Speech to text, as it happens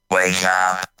Wake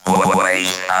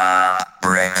up,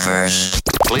 breakfast.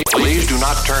 Please do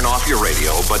not turn off your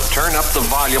radio, but turn up the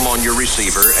volume on your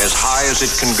receiver as high as it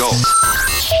can go.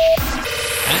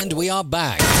 And we are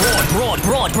back.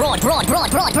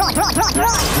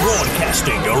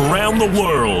 Broadcasting around the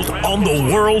world on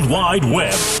the World Wide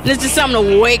Web. This is something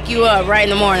to wake you up right in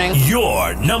the morning.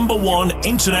 Your number one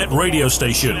internet radio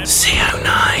station.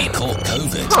 CO9 caught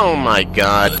COVID. Oh my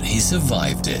God. But he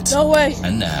survived it. No way.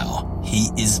 And now he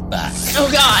is back. Oh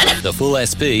God. The full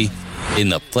SP in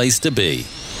the place to be.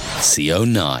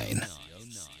 CO9.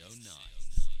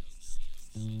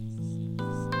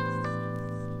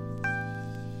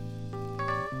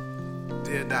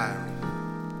 Dear Diary,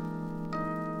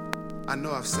 I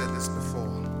know I've said this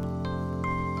before,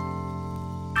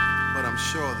 but I'm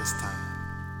sure this time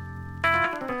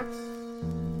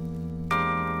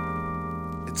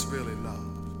it's really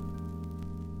love.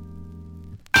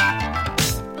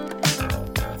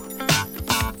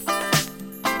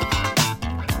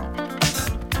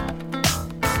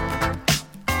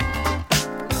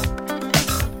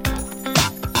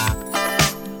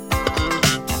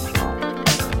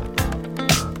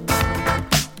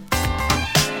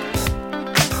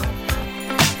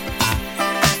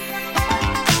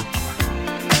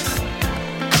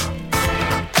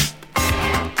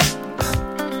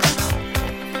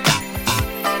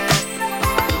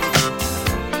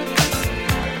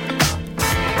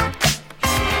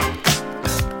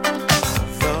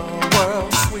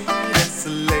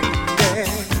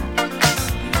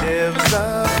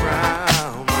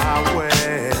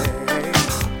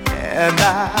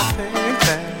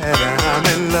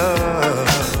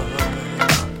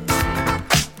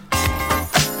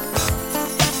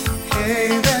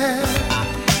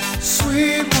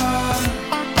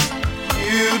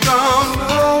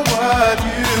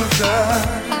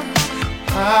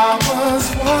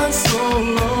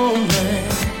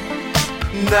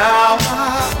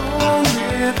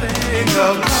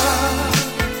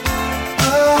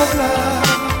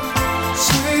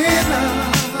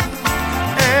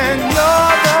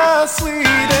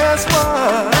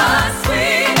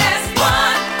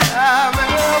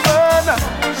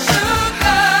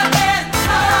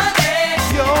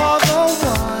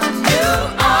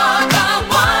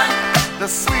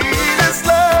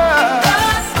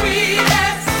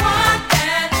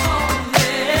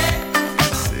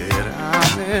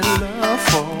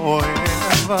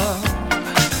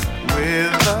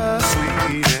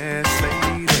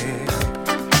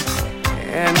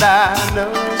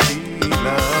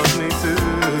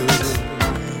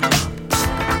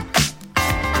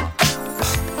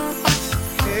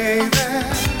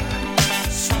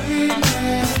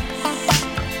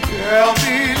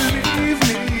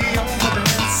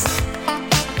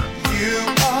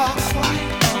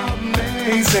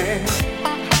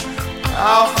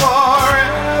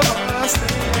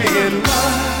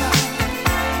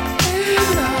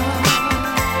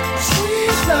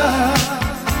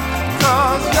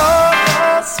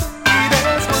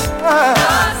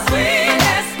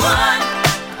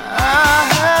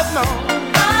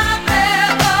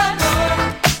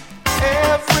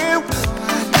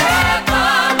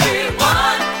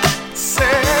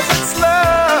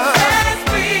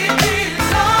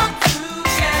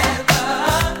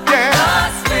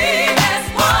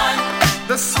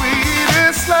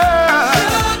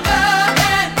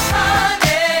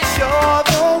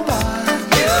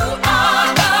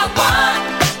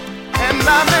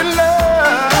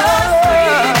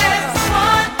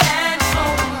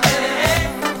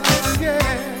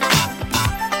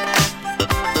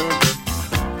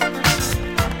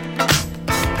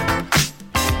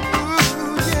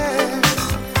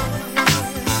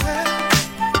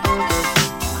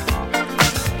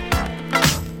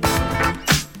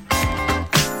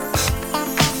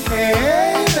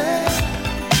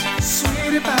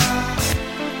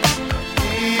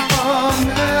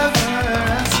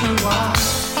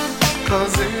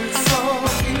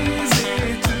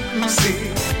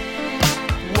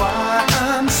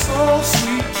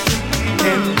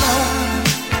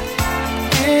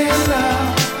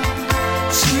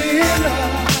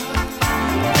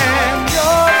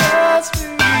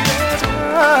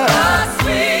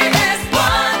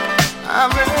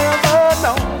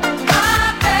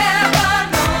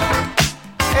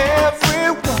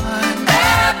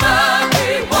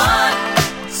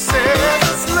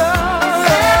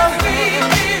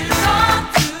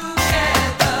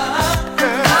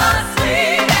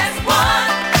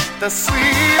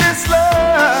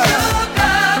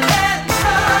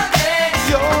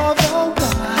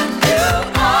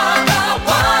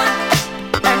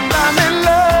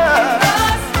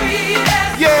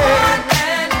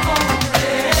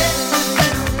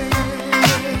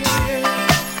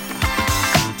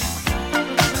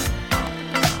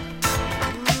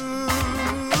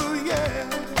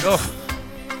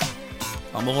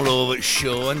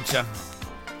 sure, aren't you?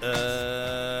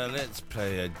 Let's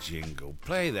play a jingle.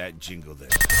 Play that jingle there.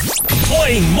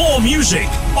 Playing more music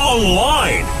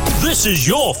online. This is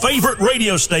your favorite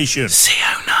radio station.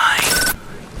 CO9.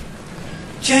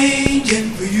 Changing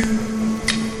for you.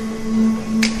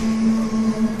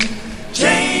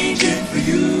 Changing for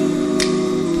you.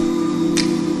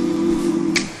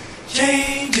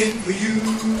 Changing for you.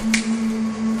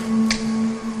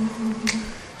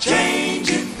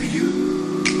 Changing for you.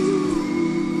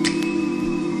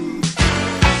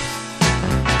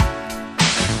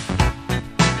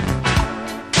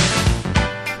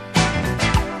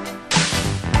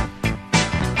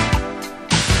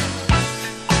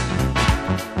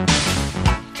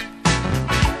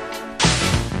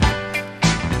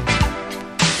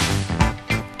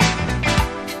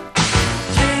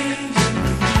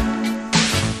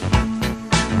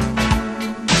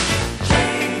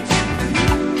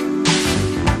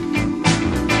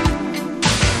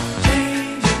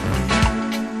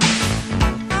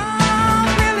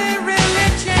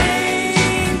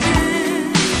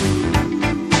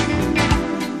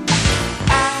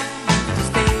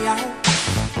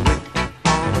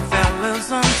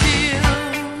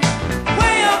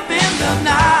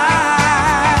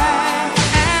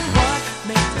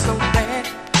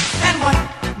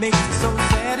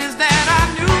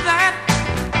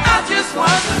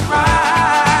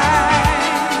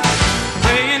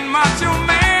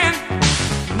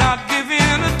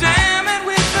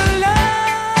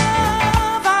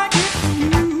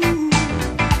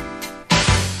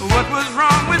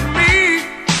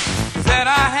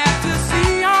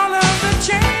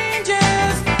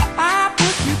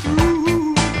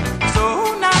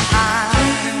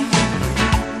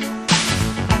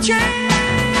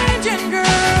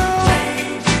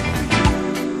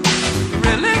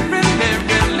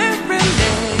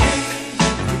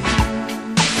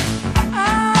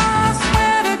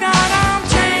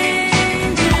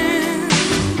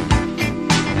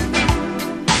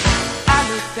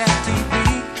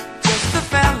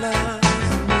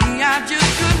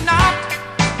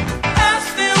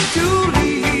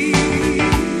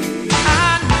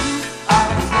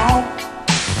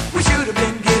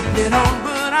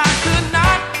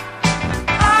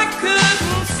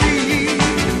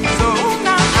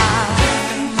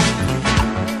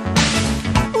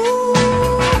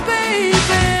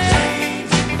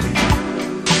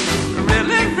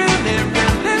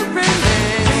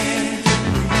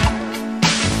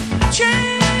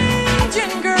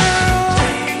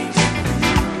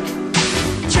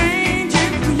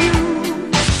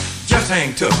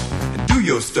 hang tough and do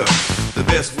your stuff. The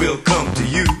best will come to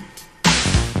you.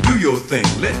 Do your thing,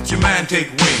 let your mind take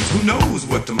wings. Who knows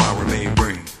what tomorrow may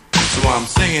bring? So I'm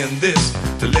saying this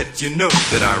to let you know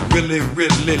that I really,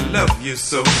 really love you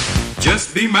so.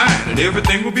 Just be mine and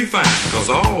everything will be fine, 'cause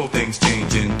all things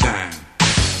change in time.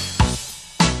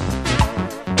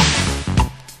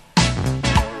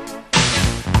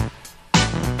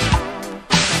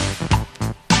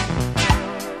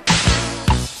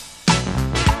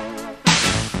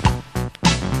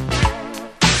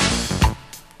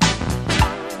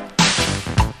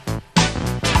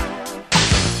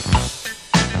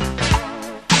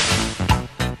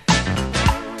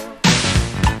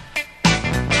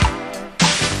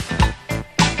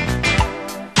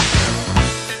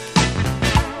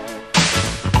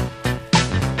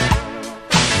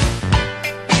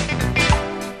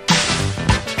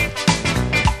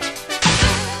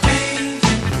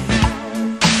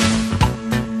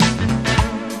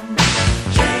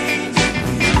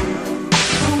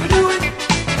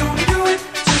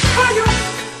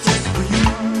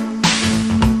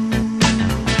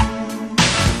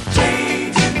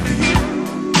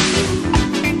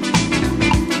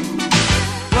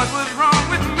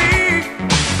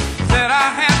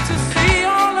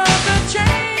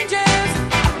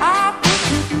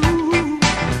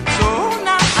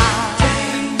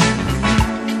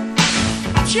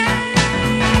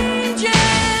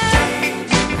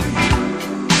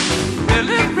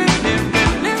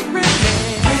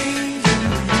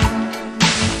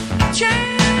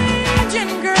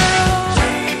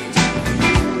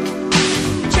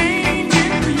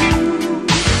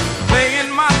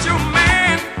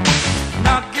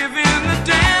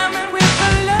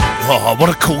 Oh, what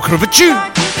a corker of a tune!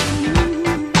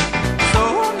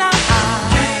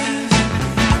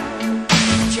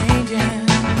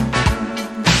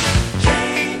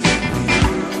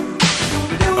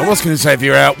 I was going to say if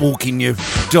you're out walking your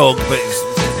dog, but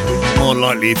it's more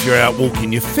likely if you're out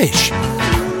walking your fish.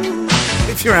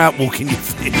 If you're out walking your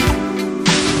fish.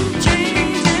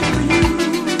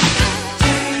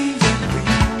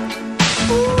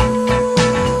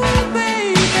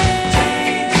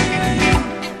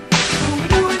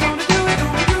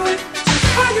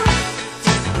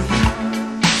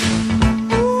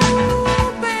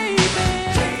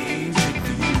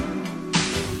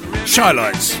 Shy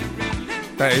Lights.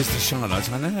 That is the Shy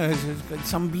Lights. I know,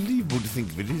 it's unbelievable to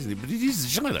think of it, isn't it? But it is the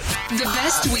Shy Lights. The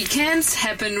best weekends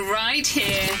happen right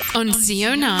here on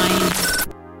CO9.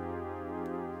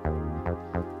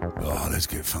 Oh, let's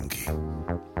get funky.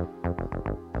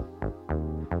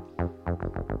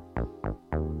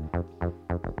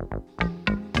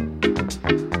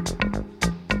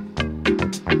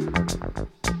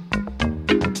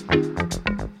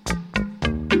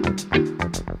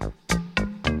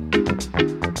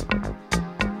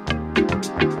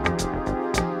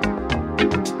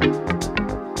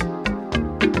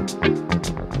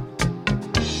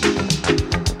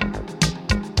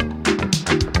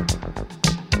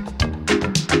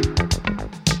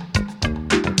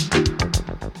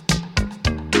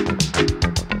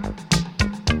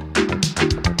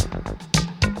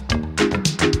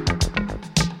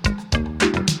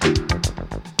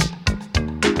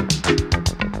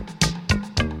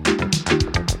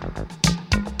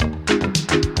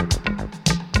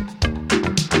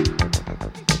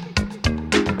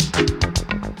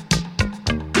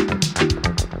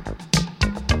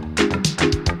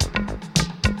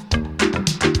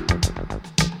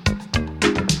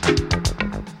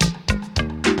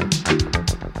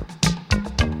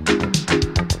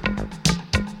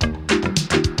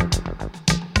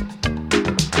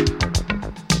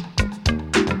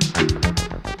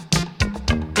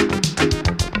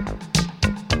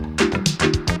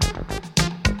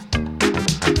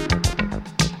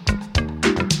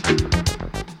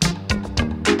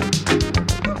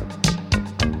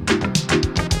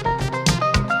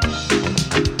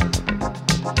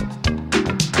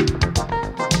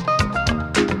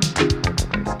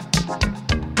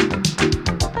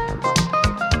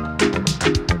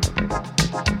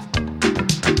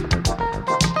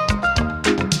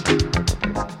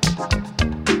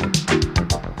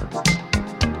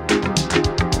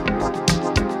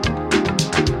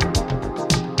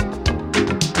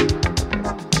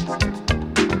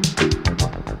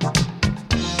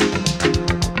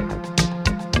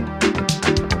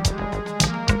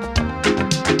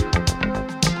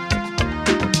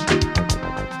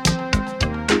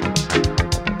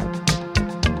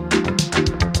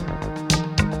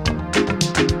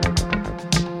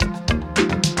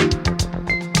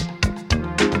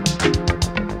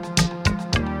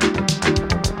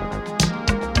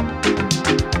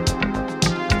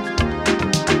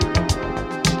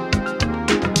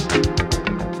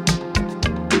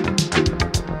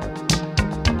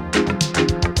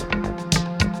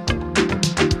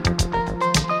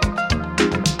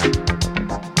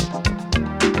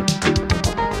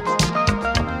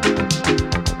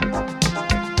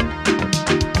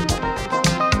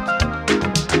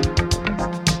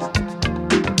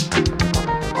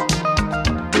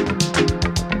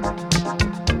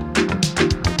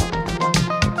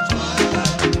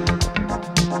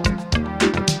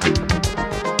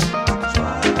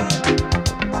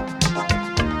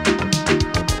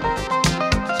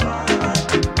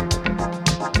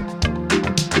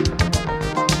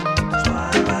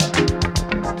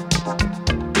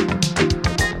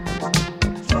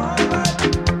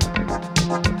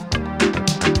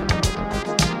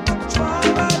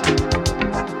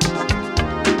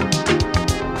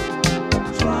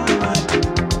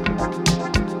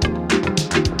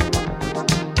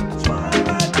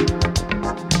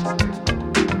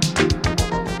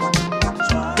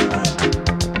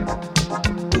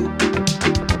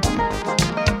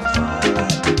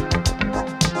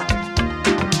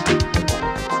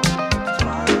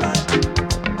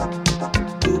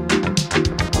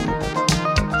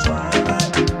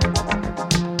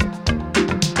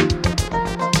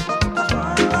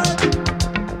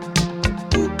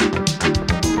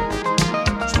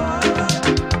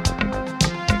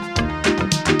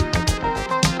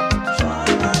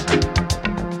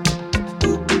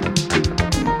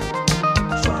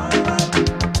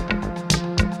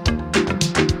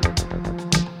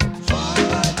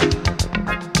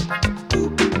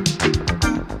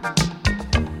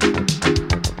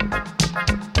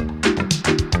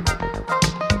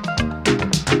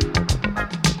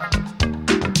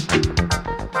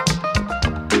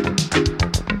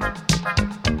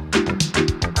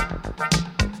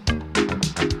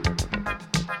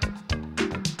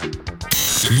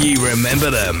 You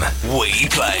remember them, we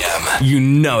play them. You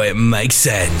know it makes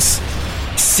sense.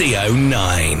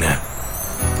 CO9.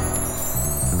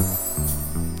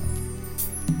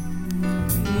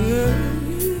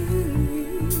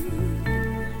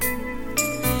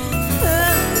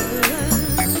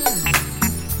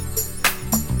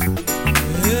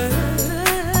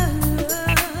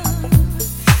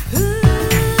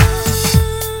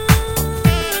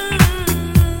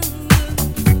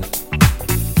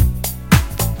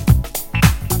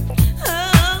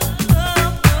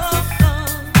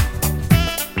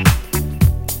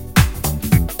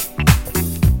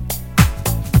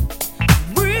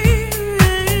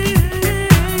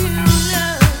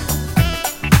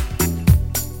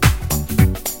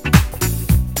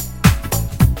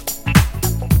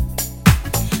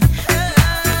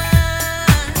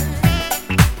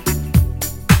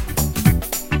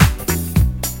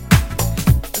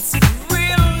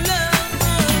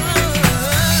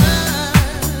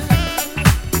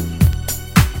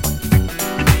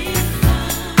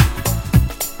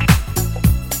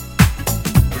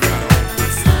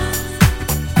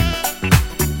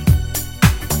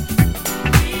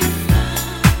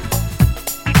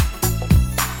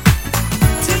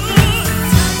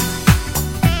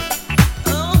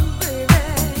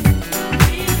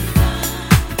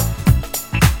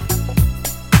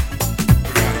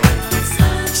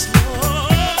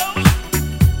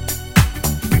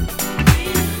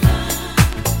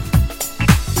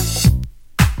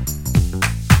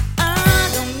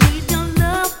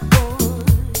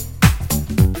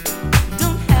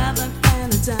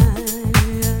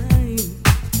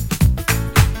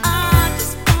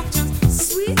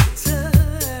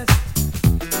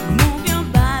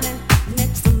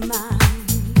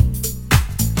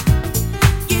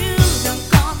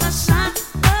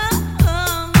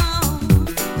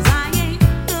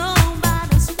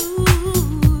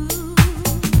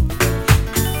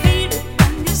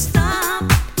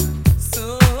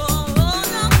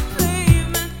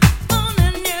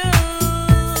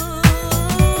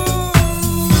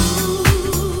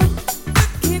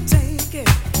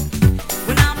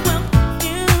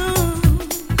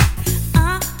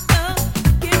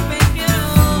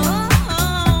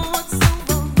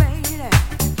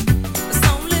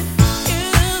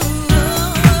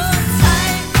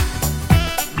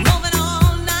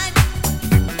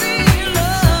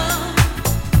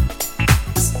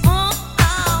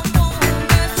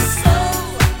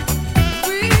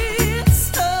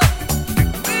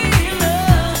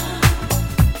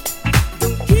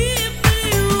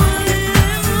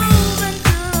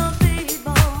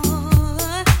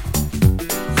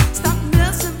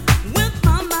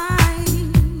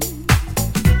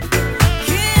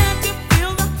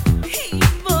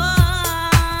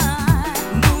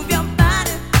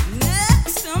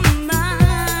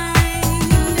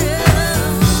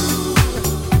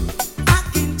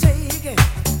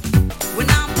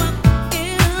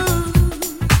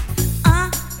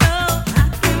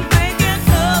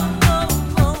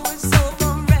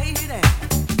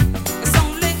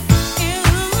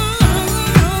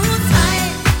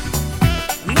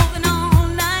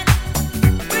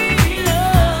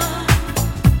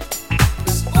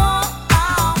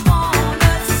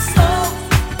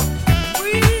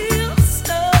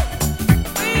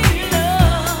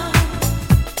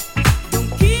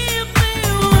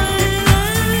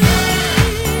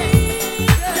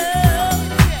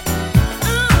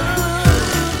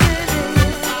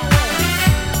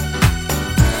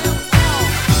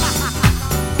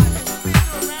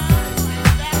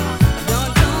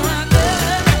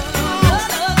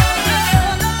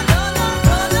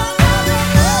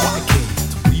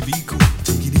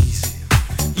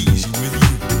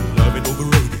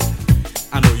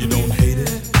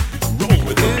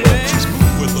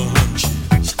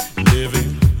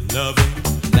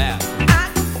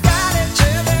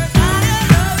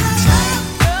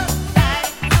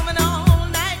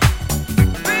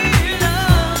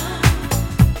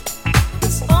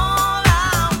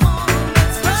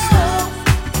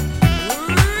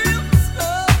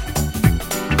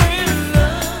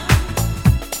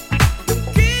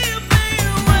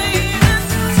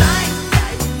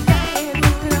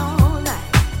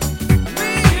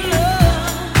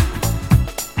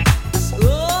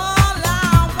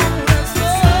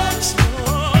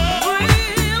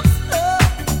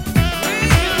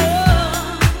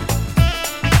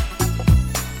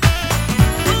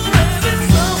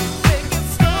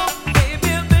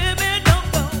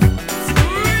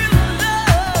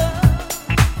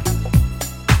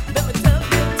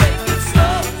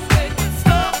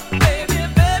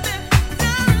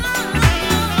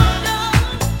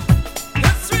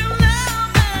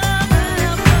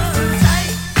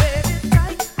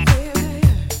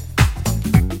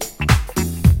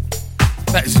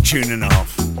 tune and a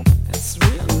half.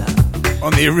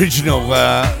 On the original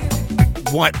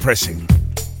white pressing.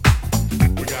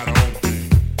 We got our own thing.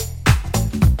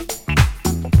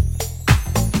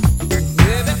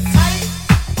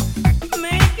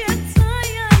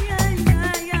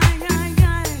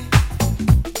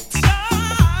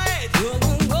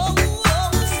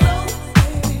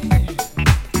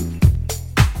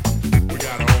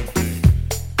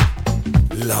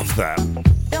 Love that.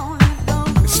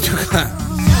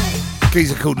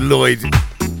 Geezer called Lloyd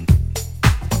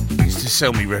used to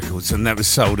sell me records, and that was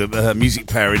sold at Music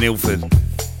Power in Ilford.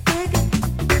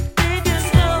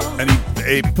 And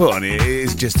he put on it,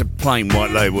 it's just a plain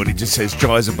white label, and it just says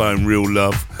dry as a bone, real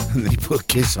love, and then he put a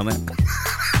kiss on it.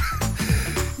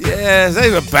 Yeah,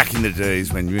 they were back in the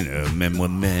days when, you know, men were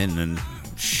men and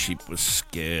sheep was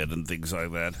scared and things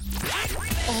like that.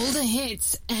 All the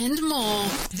hits and more.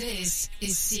 This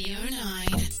is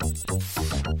CO9.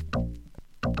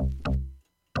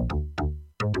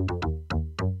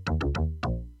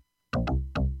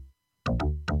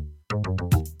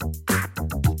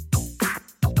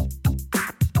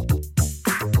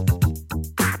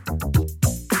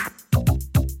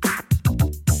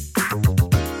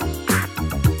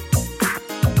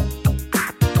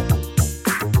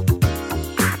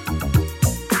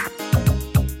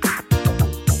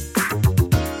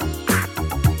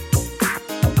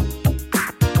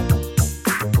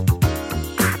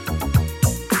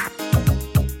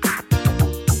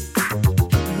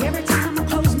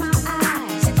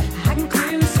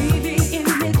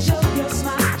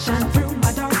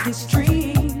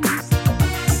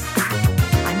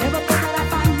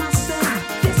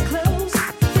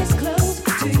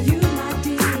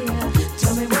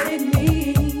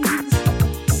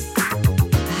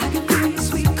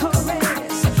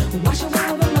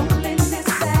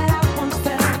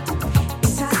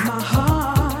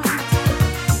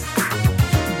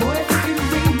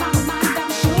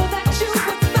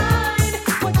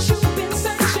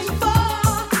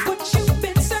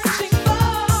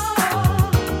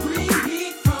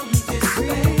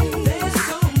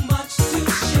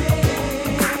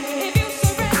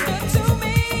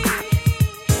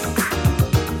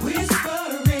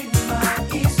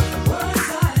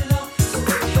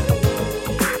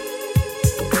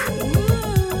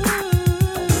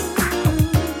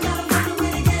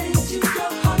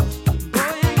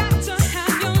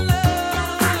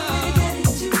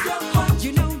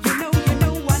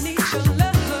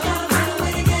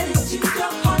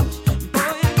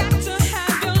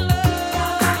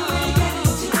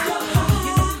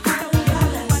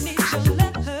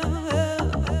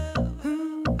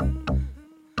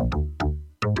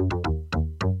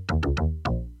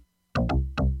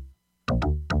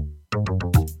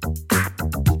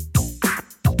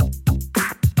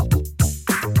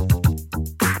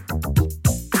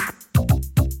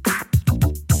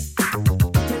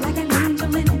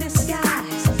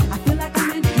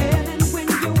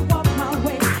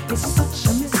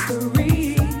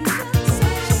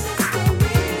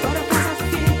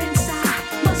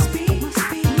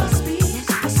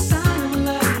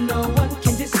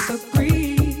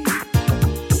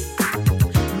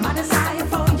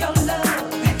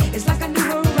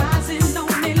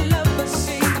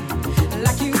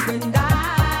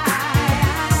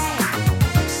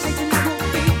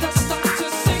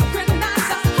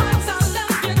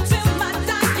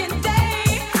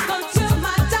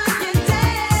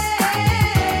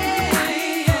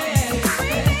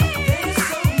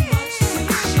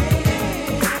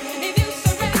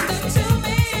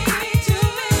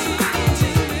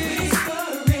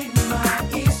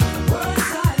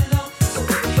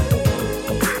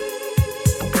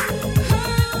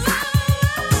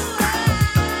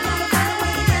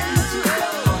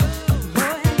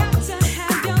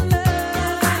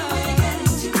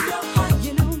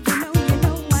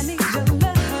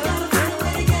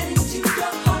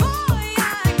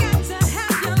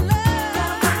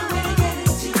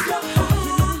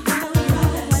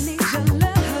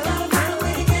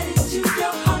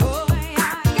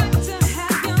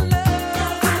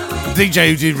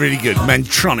 DJ who did really good,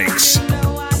 Mantronics.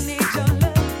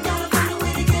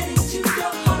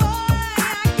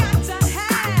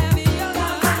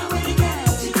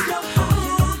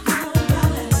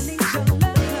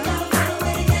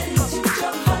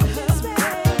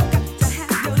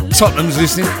 Tottenham's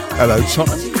listening. Hello,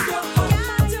 Tottenham.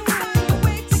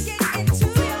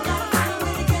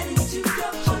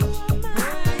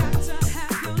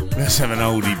 Let's have an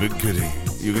oldie but goodie.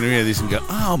 You're going to hear this and go,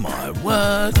 oh my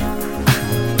word.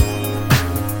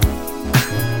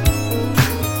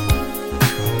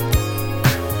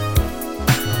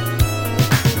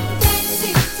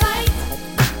 Sexy time.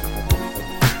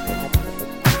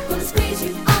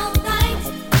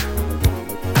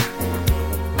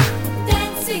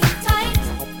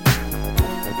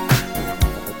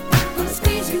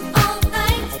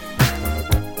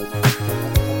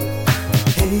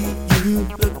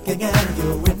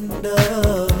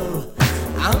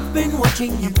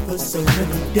 watching you for so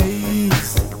many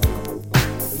days.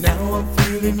 Now I'm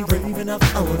feeling brave enough,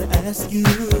 I wanna ask you,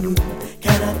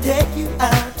 can I take you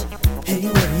out? Hey,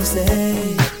 what do you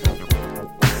say?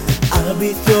 I'll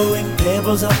be throwing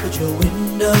pebbles up at your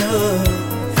window,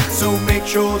 so make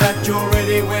sure that you're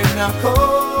ready when I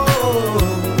call.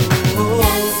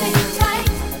 Dancing tight,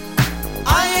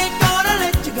 I ain't gonna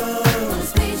let you go. gonna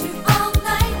squeeze you all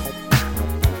night.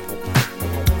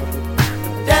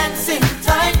 Dancing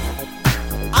tight,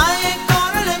 I ain't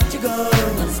gonna let you go.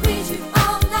 Gonna squeeze you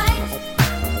all night.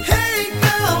 Hey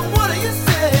girl, what do you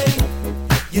say?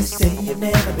 You say you've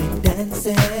never been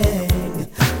dancing.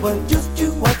 Well, just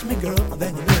you watch me, girl,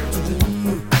 then you know what to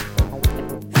do.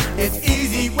 It's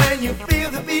easy when you feel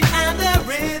the beat and the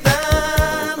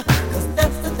rhythm, 'cause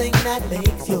that's the thing that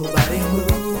makes your body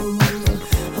move.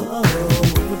 Oh,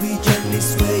 we'll be gently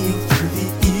swaying through the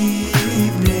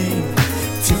evening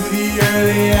to the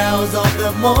early hours of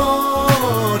the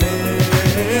morning.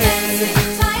 Dancing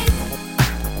tight,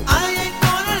 I ain't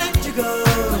gonna let you go.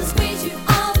 gonna squeeze you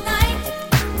all night.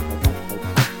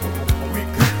 We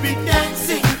could be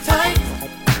dancing tight.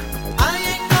 I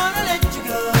ain't gonna let you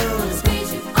go. Gonna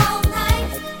squeeze you all night.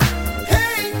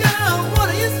 Hey girl, what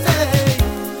do you say?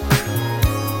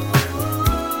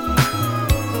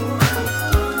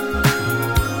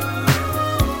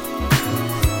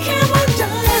 Come on,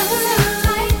 Dancing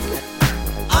tight,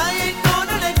 I ain't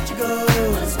gonna let you go.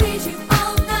 gonna squeeze you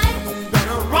all night.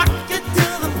 Gonna rock it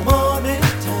till the morning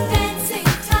time. Dancing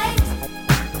tight,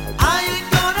 I ain't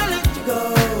gonna let you go.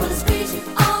 gonna squeeze you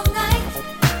all night.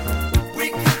 We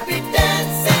could be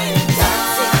dancing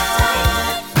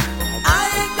tight. I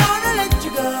ain't gonna let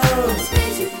you go. Gonna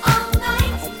squeeze you all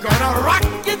night. Gonna rock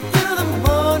it till the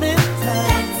morning time.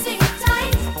 Dancing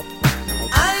tight,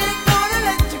 I ain't gonna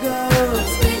let you go. gonna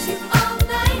squeeze you all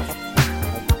night.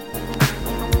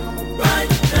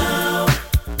 Right now,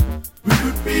 we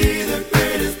would be the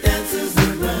greatest dancers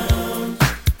around.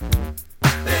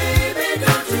 Baby,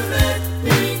 don't you let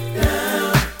me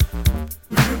down.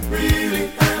 We would really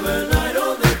have a night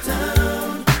on the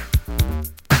town.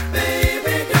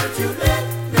 Baby, don't you let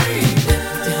me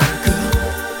down, girl.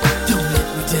 Don't let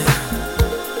me down.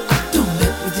 Don't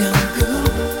let me down, girl.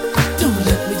 Don't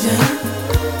let me down.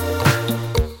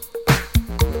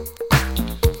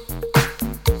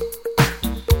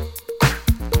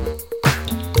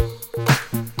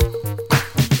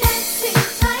 Dancing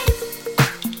tight,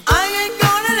 I ain't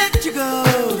gonna let you go.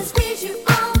 gonna squeeze you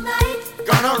all night.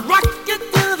 Gonna rock it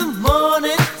till the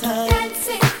morning time.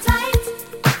 Dancing tight,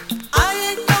 I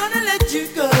ain't gonna let you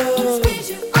go. gonna squeeze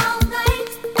you all night.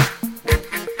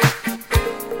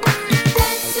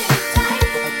 Dancing tight,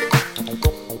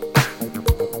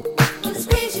 gonna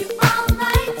squeeze you all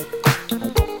night.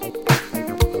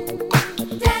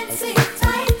 Dancing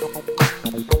tight,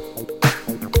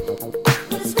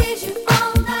 gonna squeeze you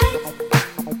all night.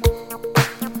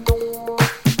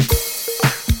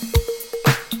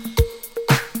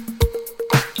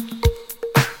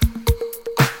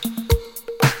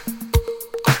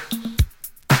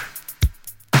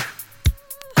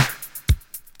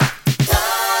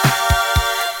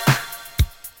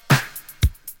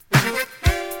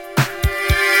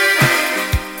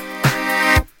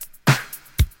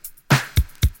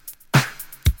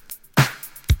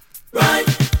 Right.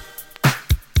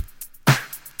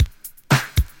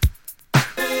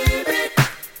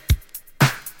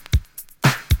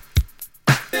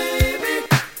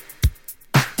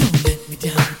 Don't let me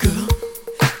down, girl.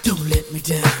 Don't let me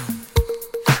down.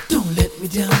 Don't let me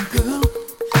down, girl.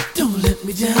 Don't let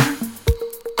me down.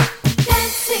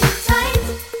 Dancing tight,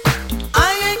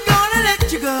 I ain't gonna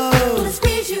let you go. gonna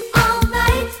squeeze you all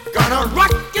night. Gonna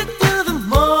rock it till the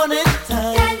morning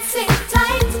time. Dancing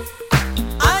tight,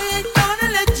 I ain't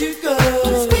gonna let you go.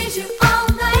 gonna squeeze you all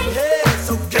night. Hey,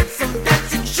 so get some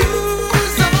dancing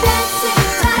shoes on. Dancing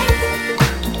tight,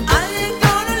 I ain't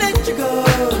gonna let you go.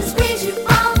 gonna squeeze you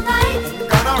all night.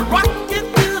 Gonna rock it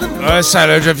till the morning. Let's say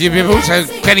hello to a few people. So,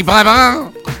 Kenny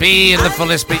Piper, be in the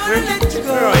fullest speaker. Let you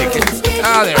go. Where are you, Kenny? Squeeze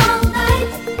Ah, you there he all night.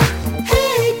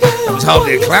 Hey, girl. is. That was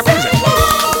hardly a clap, was it?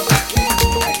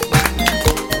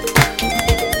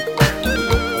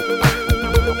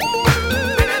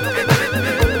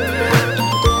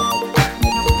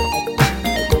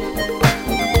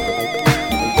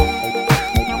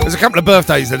 There's a couple of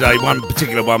birthdays today. One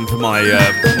particular one for my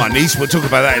my niece. We'll talk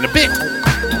about that in a bit.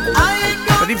 I ain't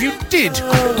gonna But if you did,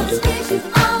 Squeeze you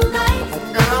all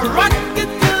night. gonna rock it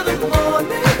till the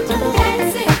morning.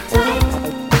 Dancing tight,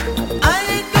 I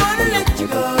ain't gonna let you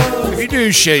go. if you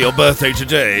do share your birthday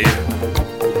today,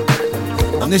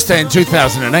 on this day in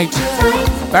 2008,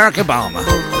 Barack Obama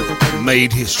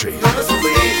made history. Gonna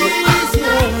squeeze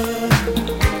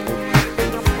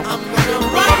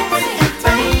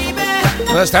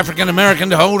First African American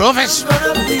to hold office.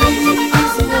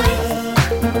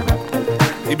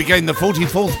 He became the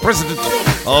 44th President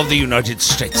of the United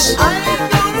States.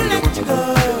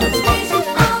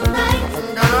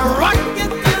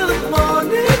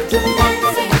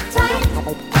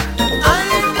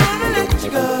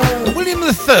 William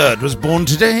III was born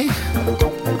today.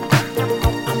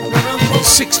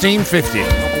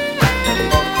 1650.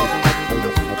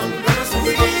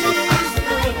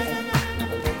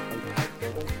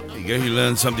 You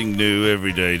learn something new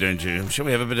every day, don't you? Shall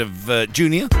we have a bit of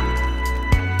Junior?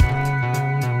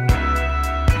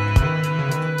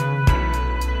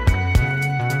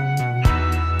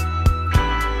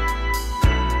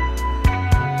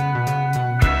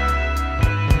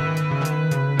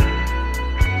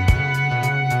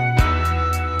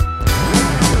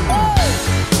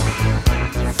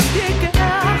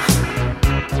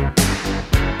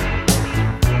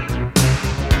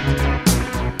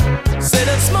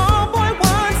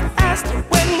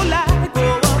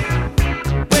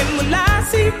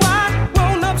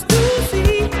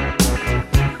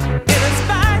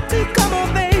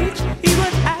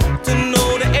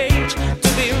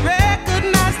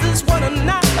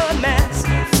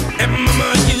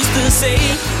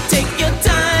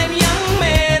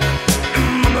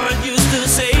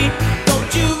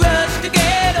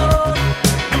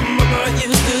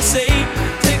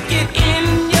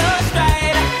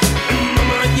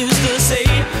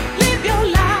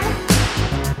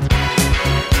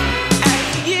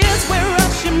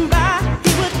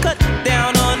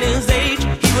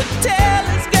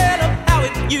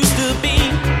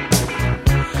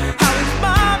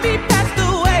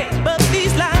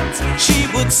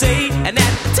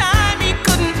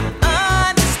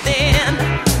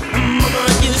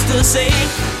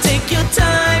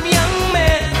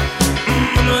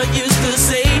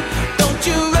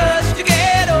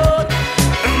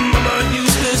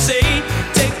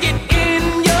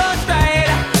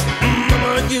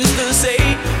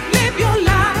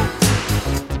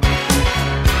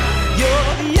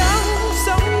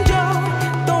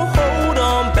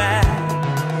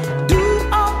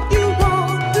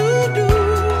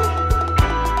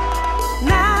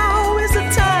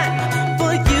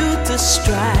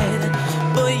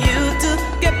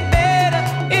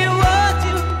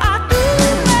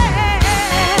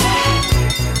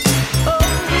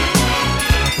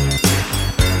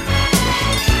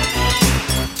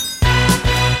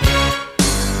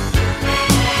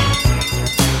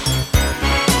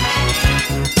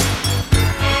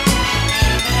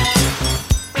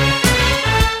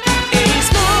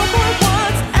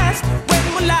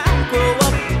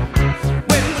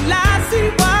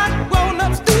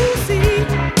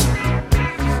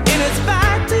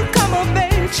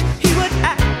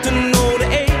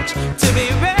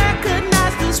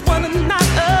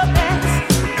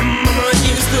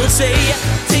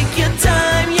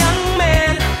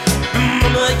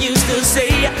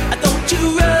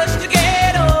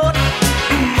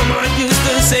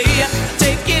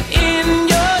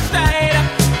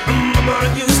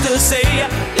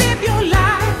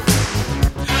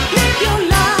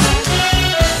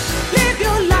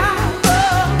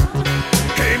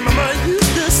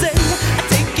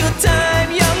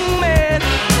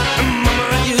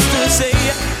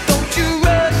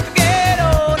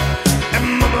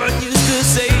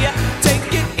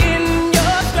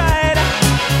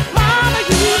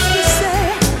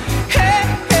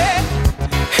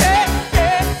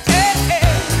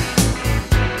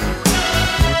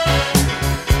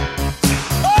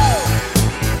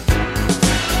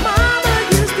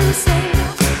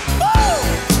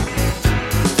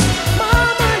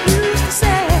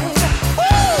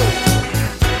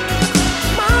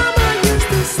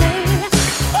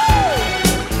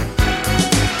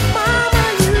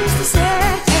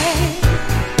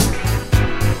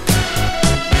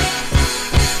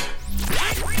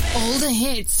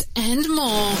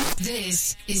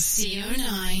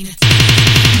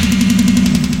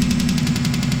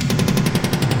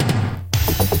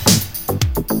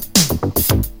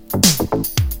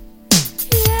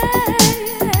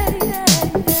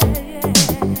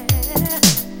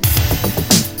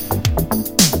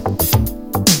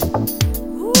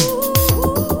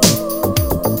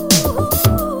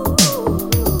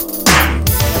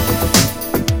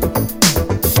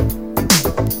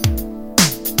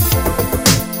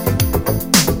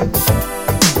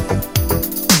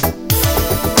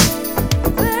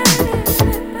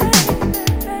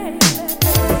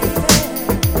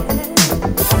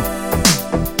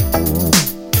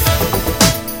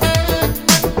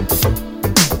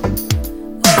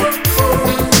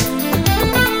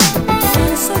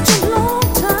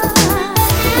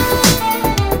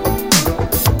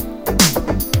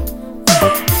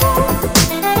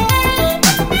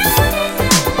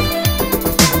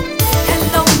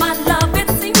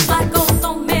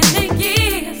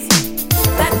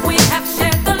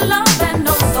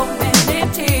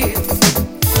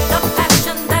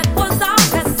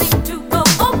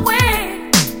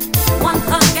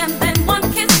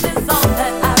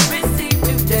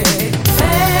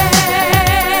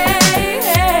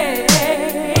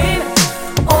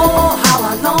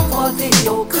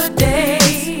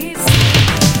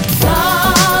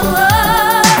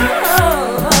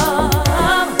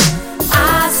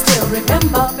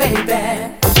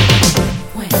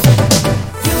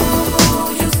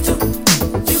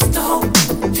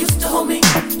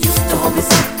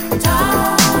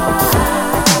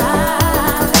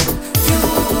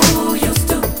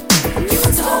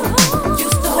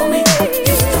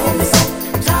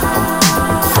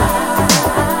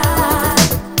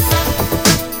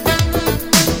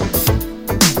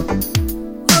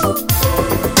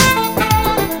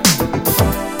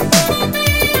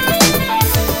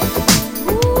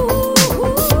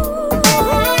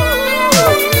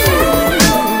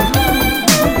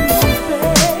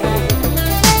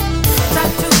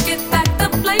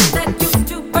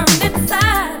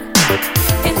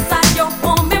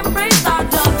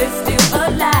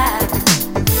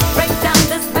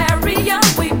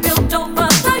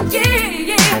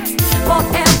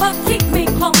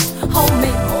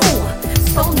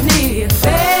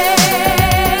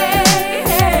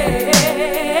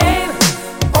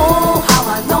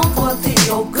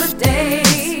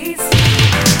 days.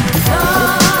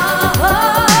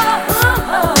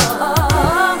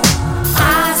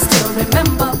 I still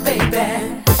remember,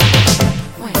 baby.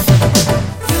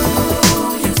 You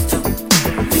used to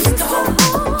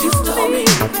hold me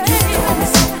so tight,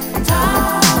 so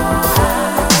tight.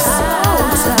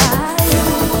 You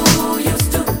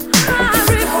used to. I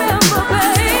remember,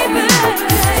 baby.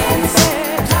 Used to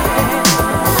hold me.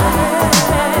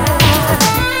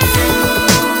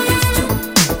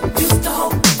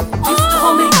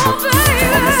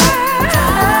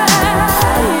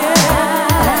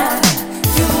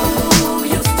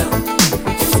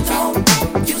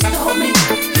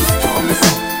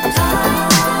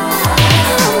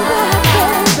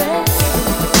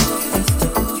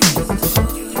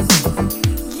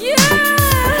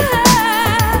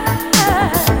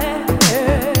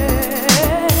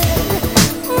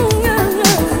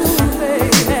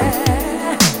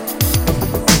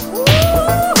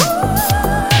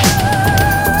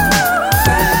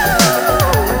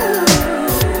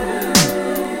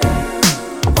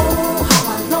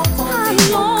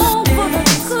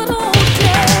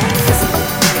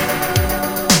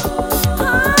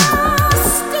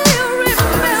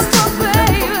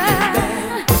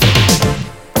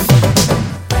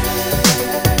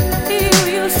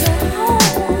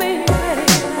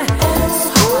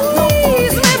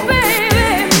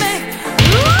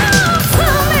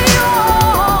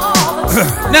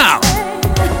 Now,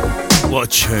 what a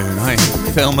tune, eh?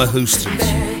 Thelma Houston.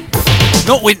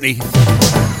 Not Whitney.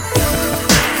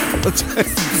 I'll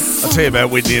tell you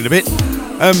about Whitney in a bit.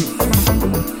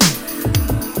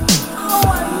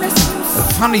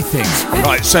 Funny things.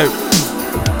 Right, so,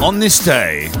 on this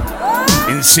day,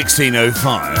 in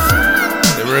 1605,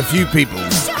 there were a few people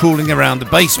crawling around the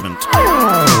basement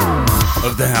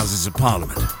of the Houses of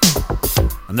Parliament.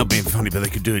 I'm not being funny, but they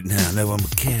could do it now. No one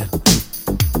would care.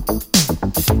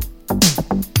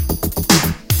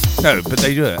 No, but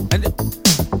they do it. And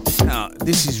now,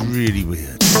 this is really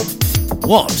weird.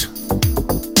 What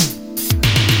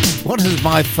has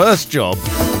my first job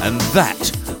and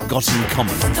that got in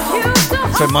common?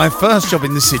 So my first job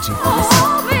in the city,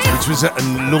 which was at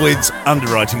Lloyd's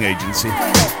underwriting agency,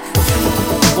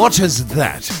 what has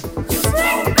that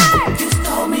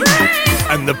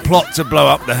and the plot to blow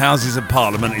up the Houses of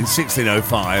Parliament in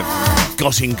 1605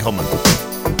 got in common?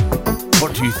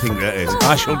 What do you think that is?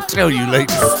 I shall tell you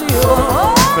later.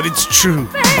 But it's true.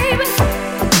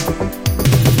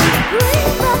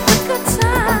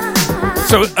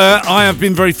 So I have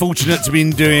been very fortunate to be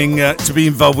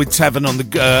involved with Tavern on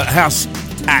the House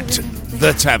at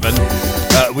the Tavern,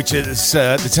 which is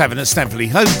the Tavern at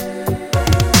Stamford-le-Hope,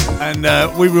 and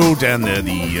we were all down there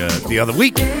the other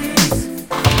week,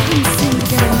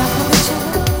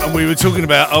 and we were talking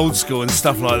about old school and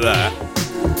stuff like that.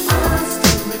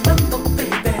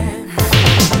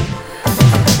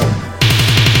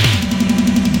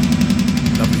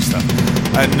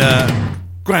 And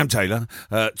Graham Taylor,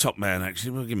 top man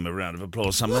actually, we'll give him a round of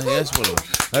applause somewhere. Yes, well,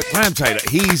 Graham Taylor,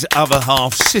 his other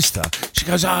half sister, she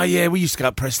goes, oh yeah, we used to go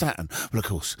up Prestatyn. Well, of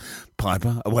course,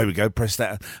 Piper, away we go,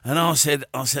 Prestatyn. And I said,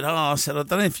 I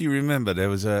don't know if you remember, there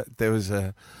was a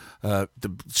the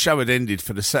show had ended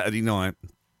for the Saturday night,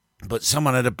 but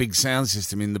someone had a big sound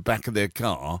system in the back of their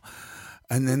car,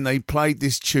 and then they played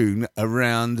this tune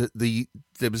around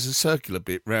there was a circular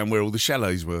bit round where all the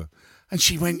shallows were. And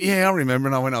she went, yeah, I remember.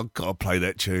 And I went, I've got to play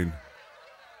that tune.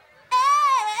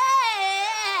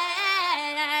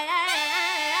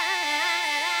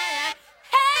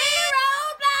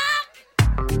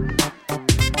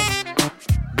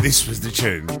 This was the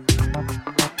tune.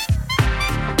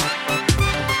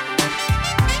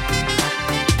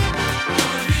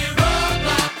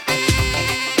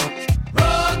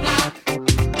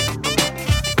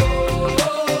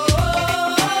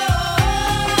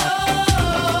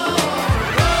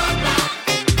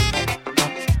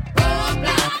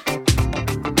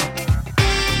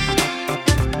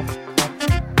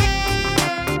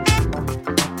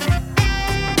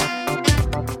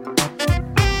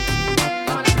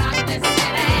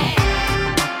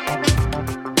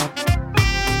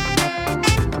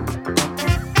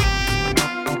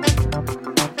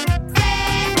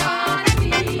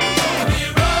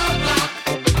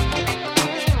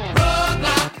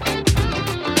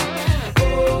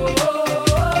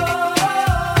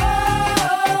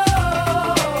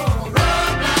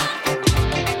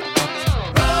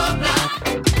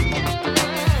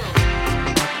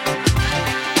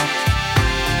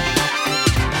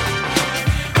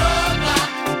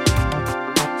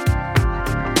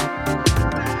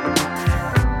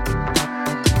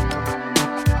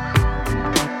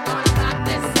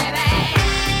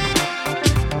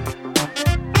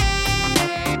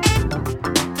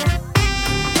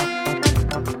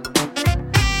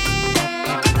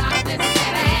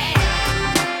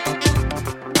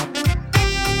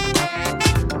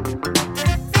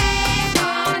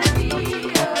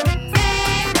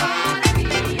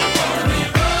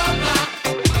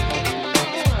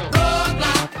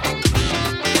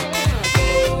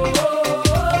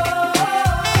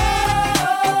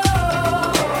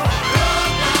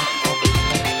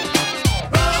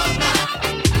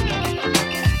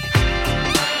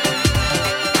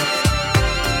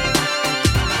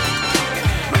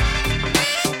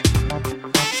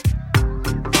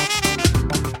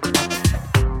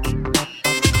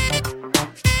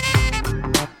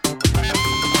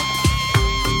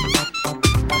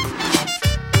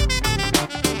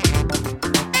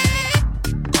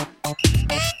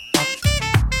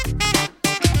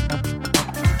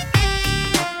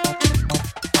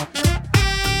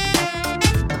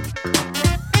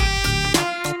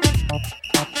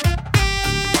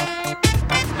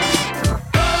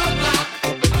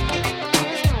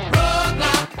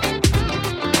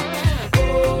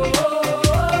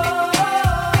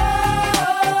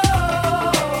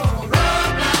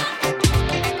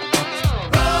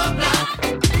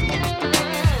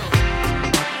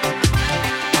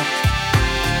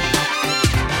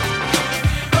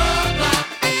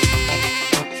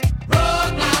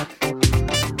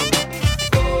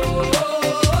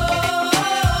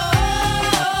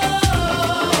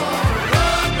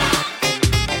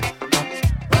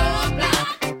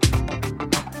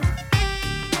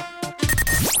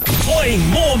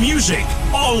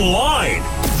 online.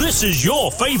 This is your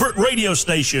favorite radio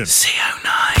station.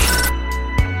 CO9.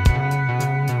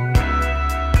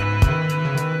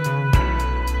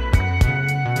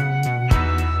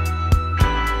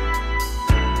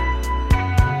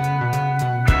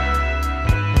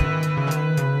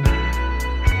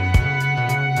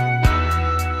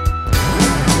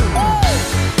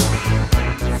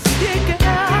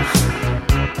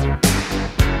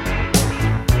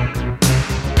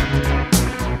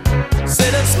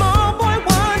 Said a small boy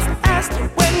once asked,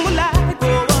 when will I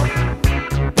grow up?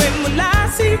 When will I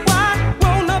see what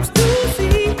grown-ups do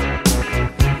see?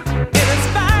 In his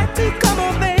fight to come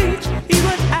of age, he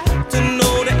would have to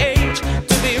know the age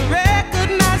to be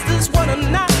recognized as one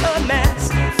and not a mass.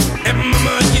 And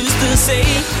Mama used to say,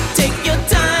 take your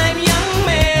time, young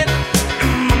man.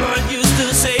 And Mama used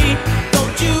to say,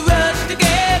 don't you rush to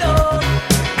get old.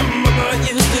 And Mama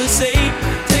used to say,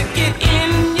 take it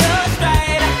in your stride.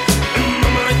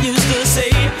 Used to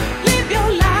say, live your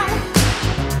life.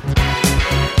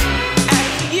 As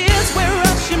the years were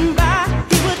rushing by,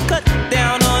 he would cut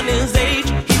down on his age.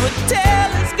 He would tell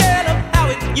his girl of how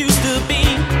it used to be,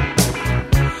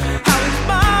 how his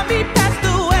mommy passed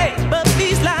away. But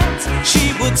these lines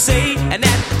she would say, and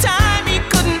at the time he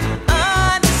couldn't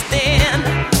understand.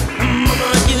 Mama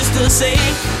used to say,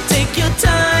 take your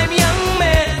time, young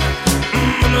man.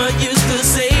 Mama used to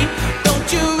say,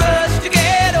 don't you rush to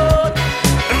get old.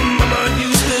 Mama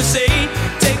used to say,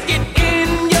 take it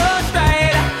in your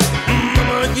stride.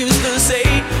 Mama used to say,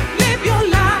 live your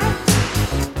life.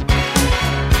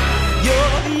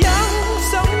 You're young,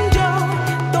 so young,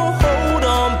 don't hold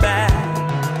on back.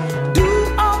 Do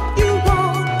all you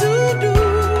want to do.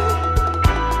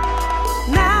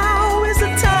 Now is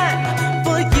the time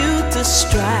for you to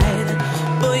stride,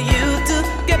 for you to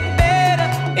get better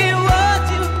in what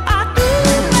you are doing.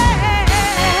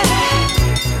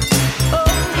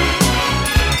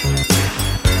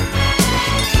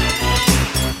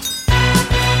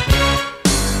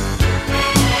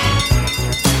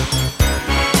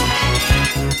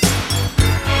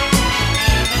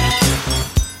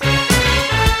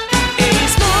 A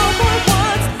small boy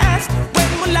once asked,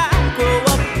 when will I grow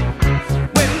up?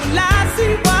 When will I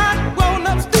see what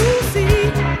grown-ups do see?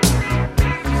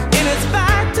 In his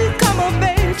fight to come of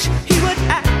age, he would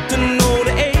have to know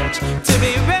the age to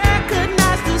be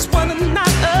recognized as one and not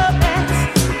a mass.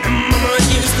 Mama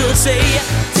used to say,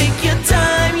 take your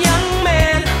time, young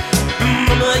man.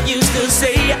 Mama used to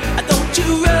say, don't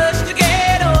you rush to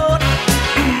get old.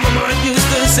 Mama used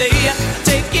to say,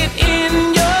 take it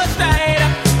in your stride.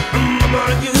 Mama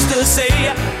used to say,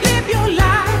 live your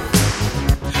life.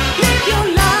 Live your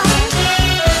life.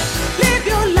 Live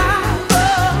your life. Oh.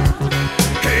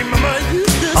 Hey, Mama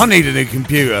used to I need a new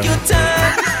computer. your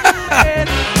time. And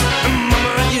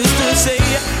Mama used to say,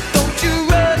 don't you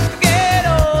rush to get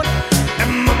old. And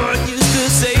Mama used to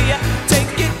say,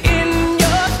 take it in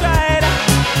your stride.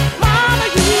 Mama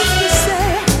used to say,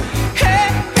 hey,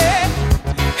 hey,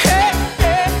 hey,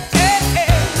 hey, hey,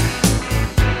 hey.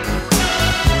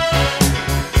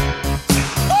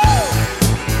 Ooh.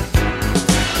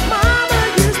 Mama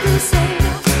used to say,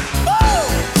 ooh.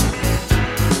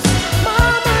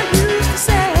 Mama used to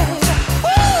say,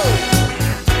 ooh.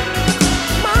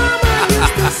 Mama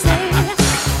used to say,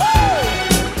 ooh.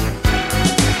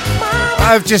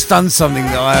 I've just done something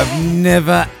that I have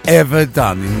never ever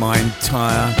done in my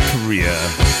entire career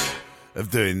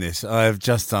of doing this. I have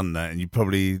just done that, and you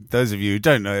probably, those of you who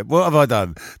don't know it, what have I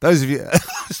done? Those of you,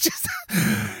 it's just,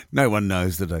 no one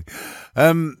knows, do they?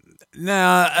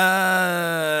 Now,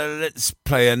 let's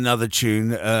play another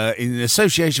tune in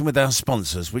association with our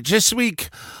sponsors, which this week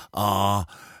are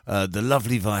the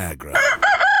lovely Viagra.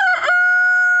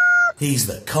 He's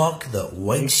the cock that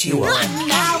wakes you up.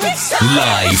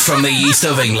 Live from the east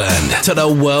of England to the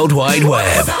World Wide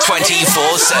Web,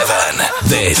 24/7.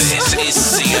 This is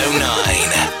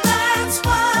CO9. That's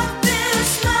what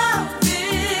this love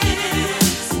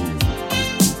is.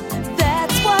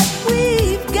 That's what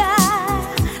we've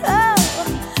got. Oh,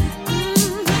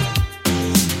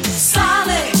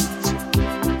 solid,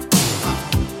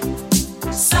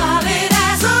 solid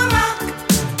as a rock,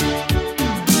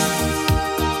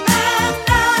 and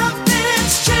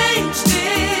nothing's changed it.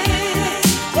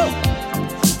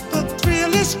 The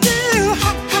thrill is still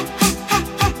hot, hot, hot,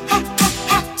 hot, hot, hot,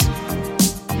 hot.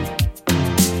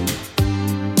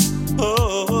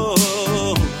 Oh,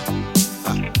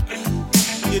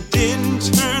 you didn't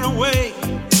turn away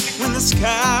when the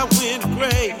sky went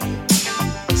gray.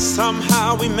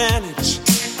 Somehow we managed.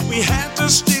 We had to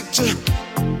stick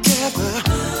together.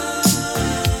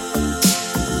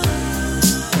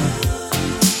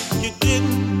 You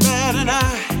didn't bat an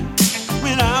eye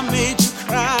when I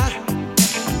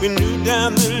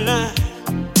down the line,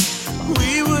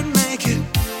 we would make it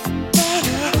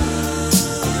better.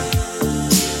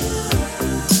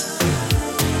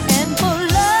 And for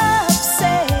love's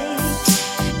sake,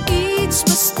 each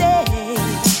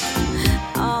mistake,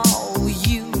 oh,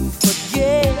 you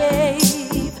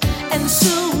forgave. And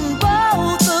soon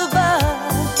both of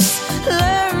us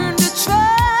learned to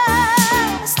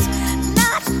trust,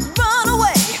 not run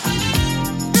away.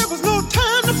 There was no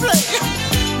time to play.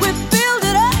 We build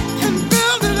it up and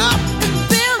build it up and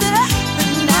build it up,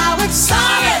 and now it's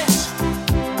solid,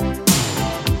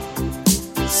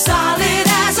 solid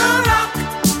as a rock,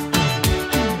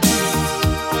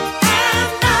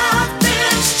 and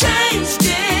nothing's changed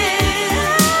it.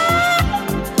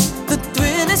 The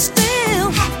thrill is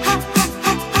still hot.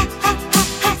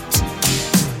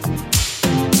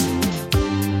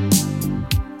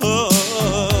 Oh,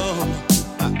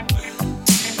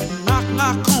 knock,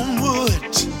 knock on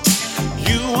wood.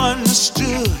 You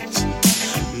understood.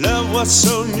 Love was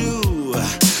so new.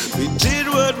 We did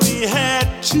what we had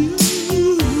to.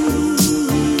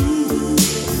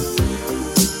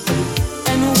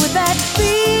 And with that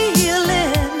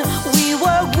feeling, we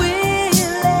were willing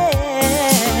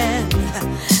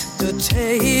to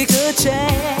take a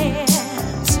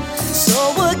chance.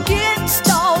 So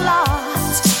against all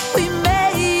odds, we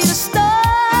made a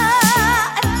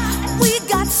start. We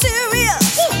got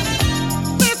serious.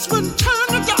 This one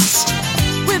turned to dust.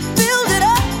 We build it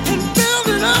up And build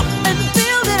it up. and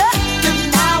build it up,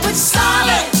 and now it's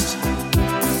solid,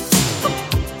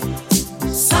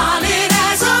 solid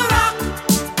as a rock.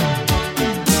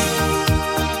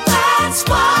 That's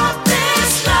what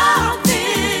this love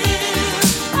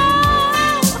is.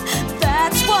 Oh,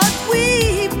 that's what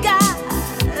we've got.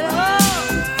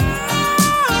 Oh,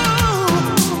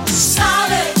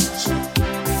 solid,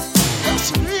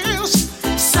 Yes, it is.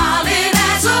 solid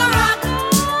as a rock,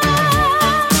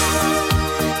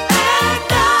 and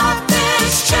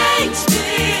nothing's changed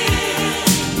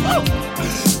it.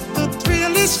 The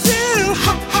thrill is still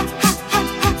hot.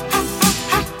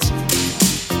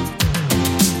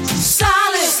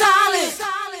 Solid, solid,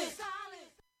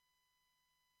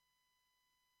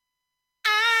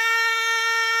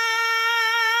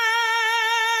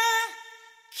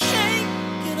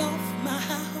 Can't get off my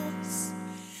house,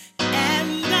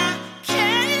 and I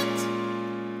can't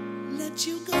let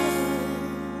you go.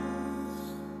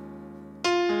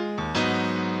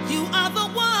 You are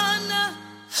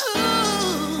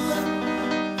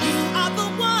the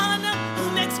one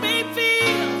who makes me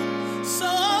feel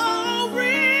so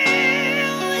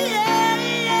real. Yeah,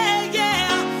 yeah,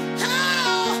 yeah.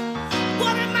 Oh,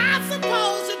 what am I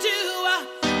supposed to do?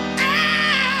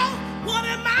 Oh, what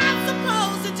am I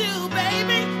supposed to do,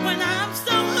 baby, when I'm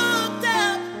so hooked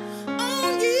up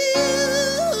on you?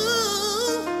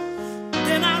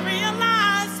 Then I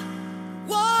realize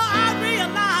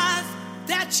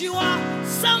that you are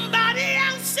somebody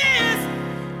else's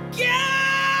girl.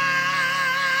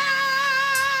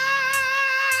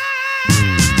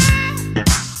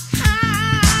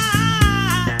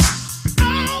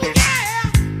 Oh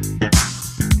yeah.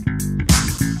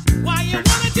 Why you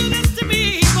wanna do this to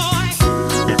me, boy?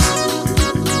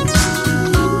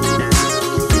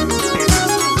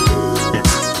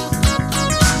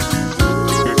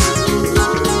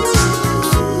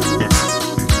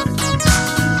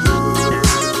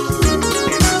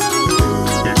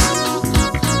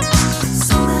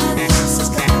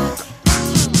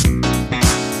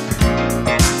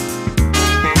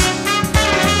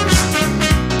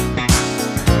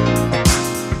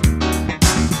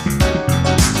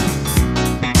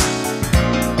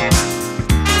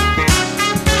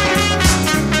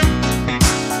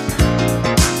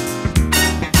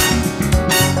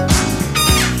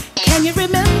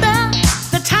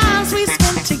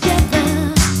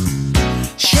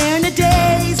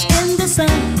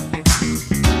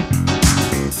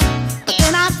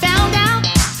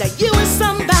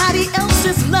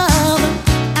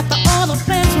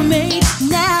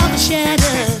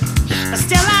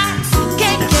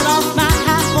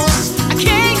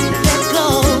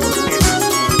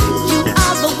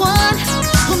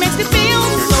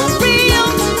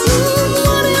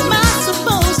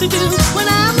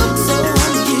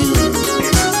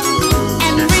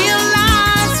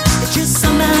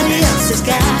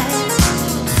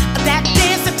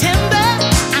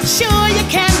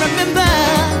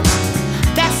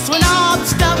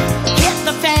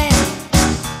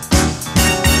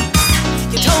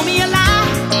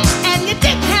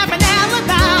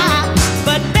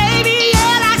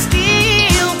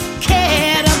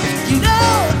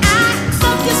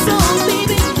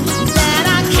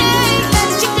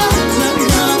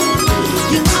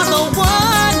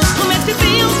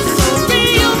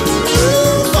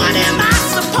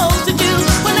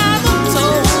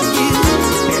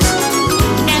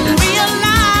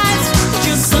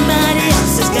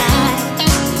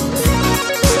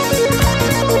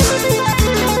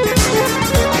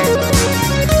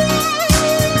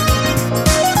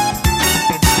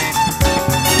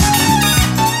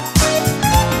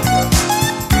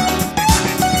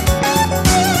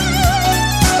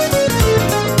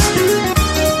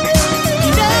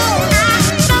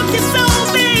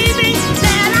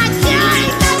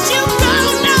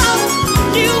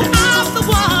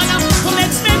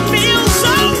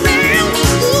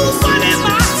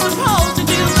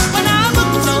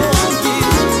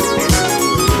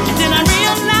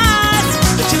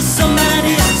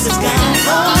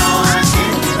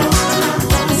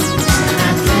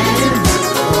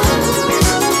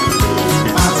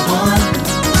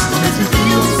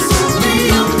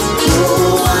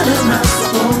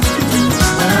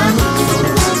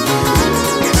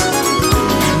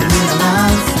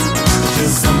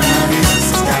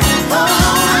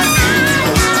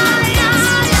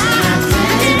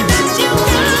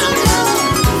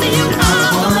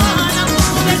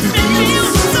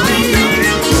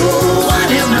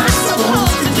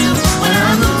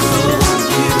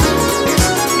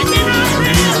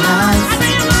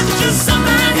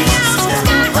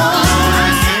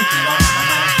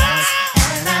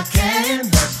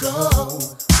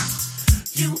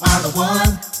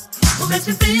 one who makes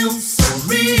me feel so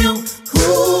real.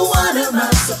 Who, what am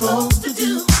I supposed to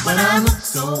do when I look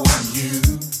so on you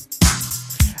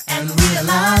and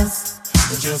realize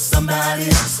that you're somebody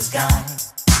else's guy?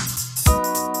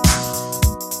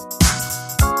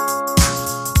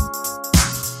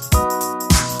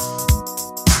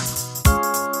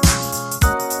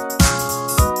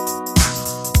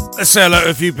 Let's say hello to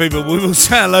a few people. We will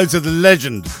say hello to the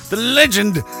legend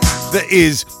that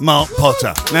is Mark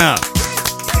Potter. Now,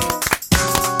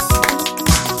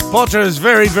 Potter has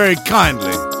very, very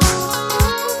kindly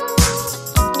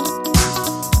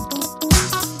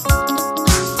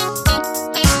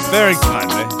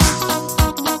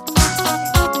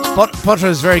Potter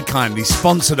has very kindly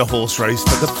sponsored a horse race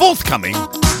for the forthcoming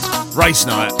race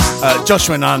night.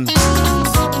 Joshua Nunn.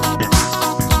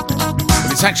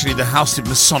 It's actually the House of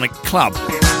Masonic Club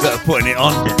that are putting it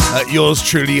on. Yours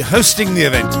truly hosting the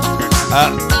event.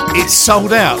 It's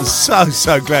sold out.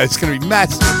 So glad. It's going to be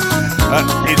massive.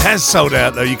 It has sold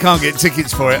out though. You can't get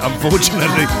tickets for it,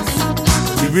 unfortunately.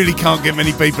 You really can't get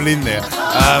many people in there.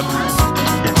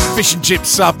 Fish and chip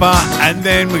supper, and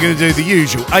then we're going to do the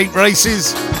usual 8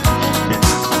 races.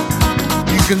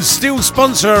 You can still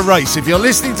sponsor a race if you're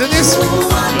listening to this.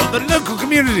 You're the local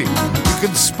community. You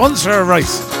can sponsor a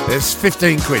race. There's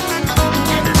 15 quid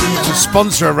to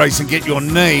sponsor a race and get your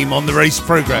name on the race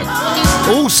programme.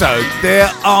 Also, there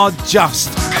are just,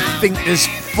 I think there's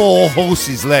 4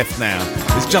 horses left now.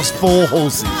 There's just 4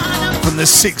 horses from the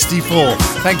 64.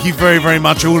 Thank you very, very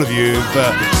much, all of you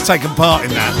who've taken part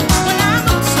in that.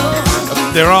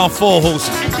 There are 4 horses.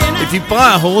 If you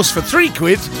buy a horse for 3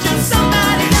 quid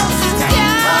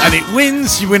and it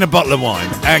wins, you win a bottle of wine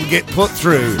and get put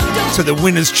through to the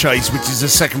winner's chase, which is the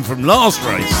second from last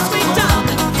race.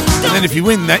 And then if you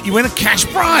win that, you win a cash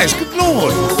prize. Good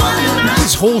Lord.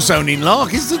 This horse owning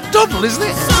lark is the doddle, isn't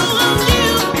it?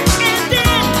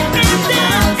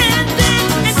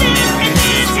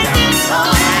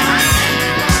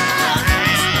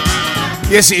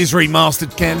 Yes, it is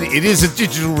remastered, Ken. It is a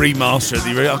digital remaster.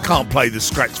 I can't play the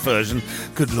scratch version.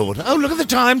 Good Lord. Oh, look at the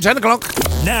time. 10 o'clock.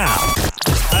 Now,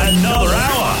 another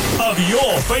hour of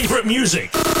your favourite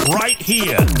music. Right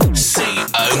here.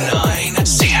 CO9.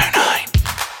 CO9.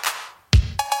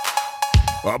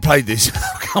 Well, I played this.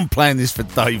 I'm playing this for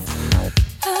Dave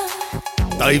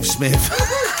Smith.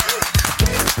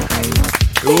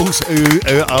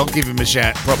 I'll give him a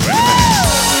shout proper in a minute.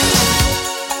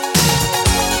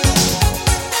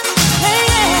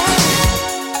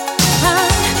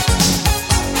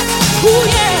 Ooh,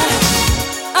 yeah.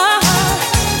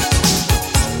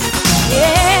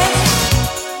 Yeah.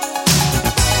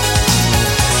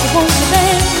 So won't you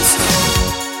dance?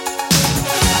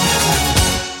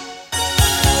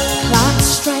 Clock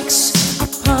strikes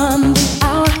upon the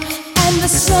hour and the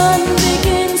sun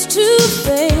begins to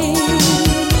fade.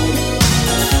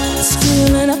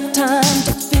 Still enough time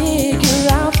to figure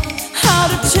out how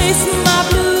to chase my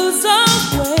blues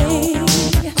away.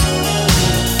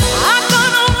 I'm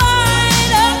gonna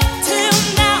wind up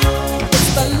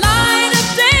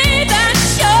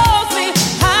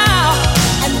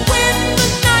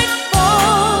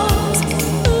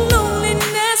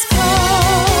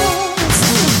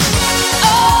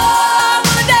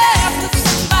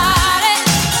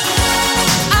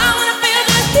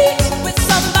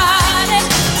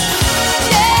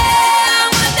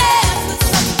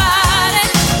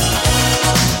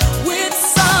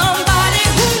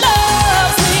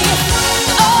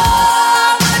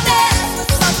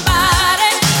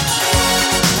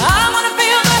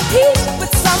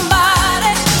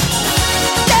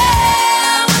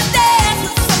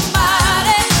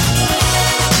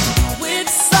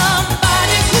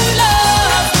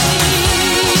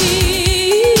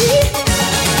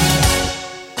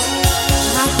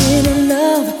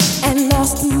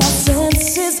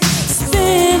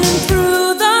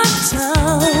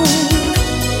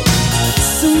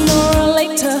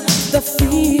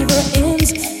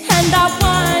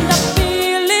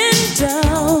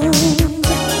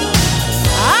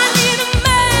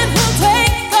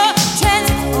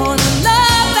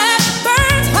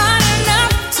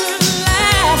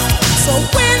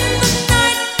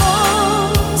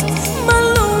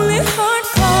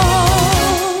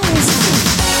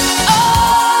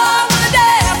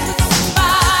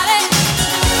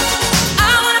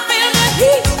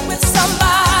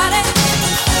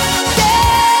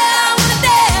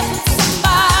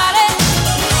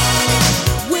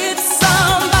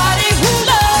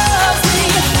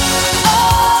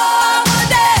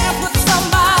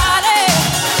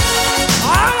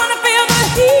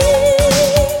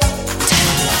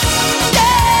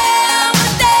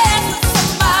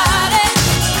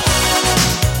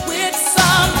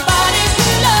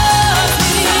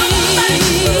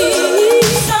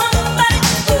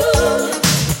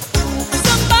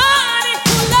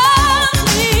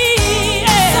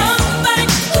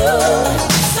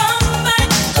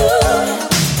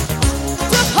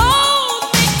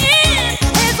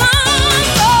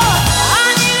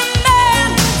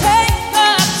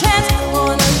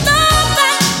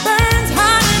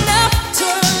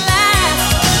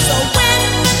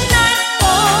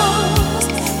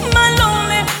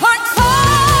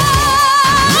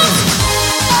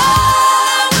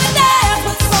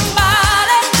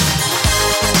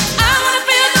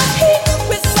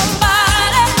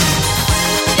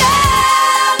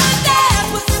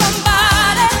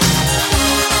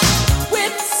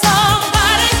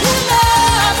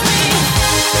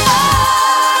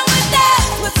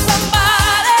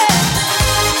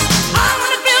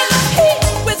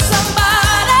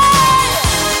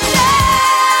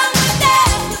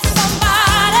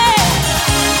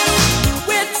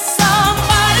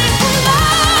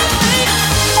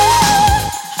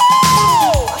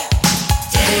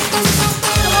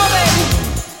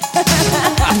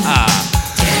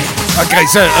Okay,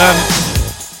 so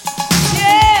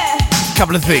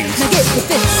couple of things. Now get with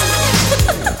this.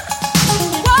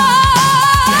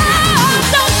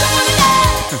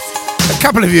 A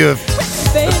couple of you have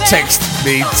texted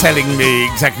me telling me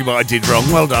exactly what I did wrong.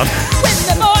 Well done.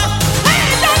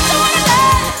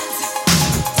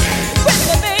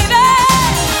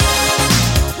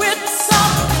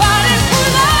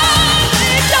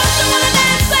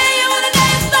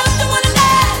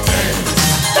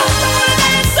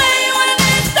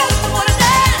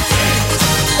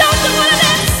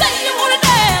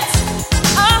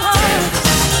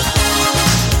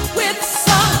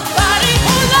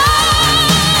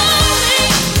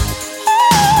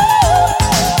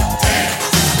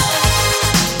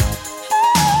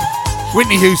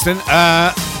 Whitney Houston,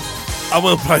 I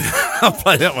will play. I'll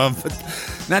play that one.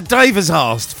 Now, Dave has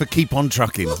asked for "Keep On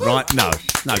Trucking," right? No,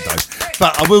 Dave.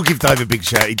 But I will give Dave a big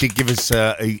shout. He did give us.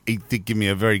 He did give me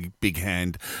a very big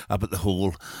hand up at the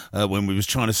hall when we was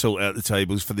trying to sort out the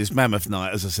tables for this mammoth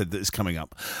night, as I said, that is coming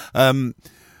up. One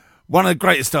of the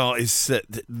greatest artists that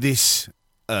this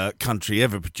country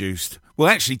ever produced. Well,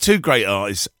 actually, two great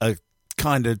artists are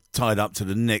kind of tied up to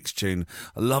the next tune.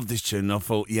 I love this tune. And I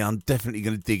thought, yeah, I'm definitely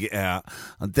going to dig it out.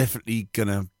 I'm definitely going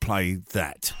to play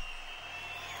that.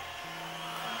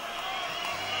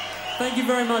 Thank you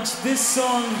very much. This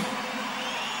song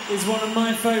is one of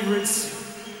my favourites.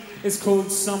 It's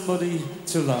called Somebody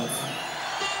to Love.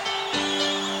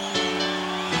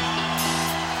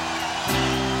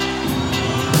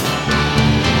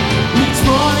 Each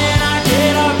morning I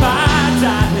get up, I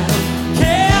drive.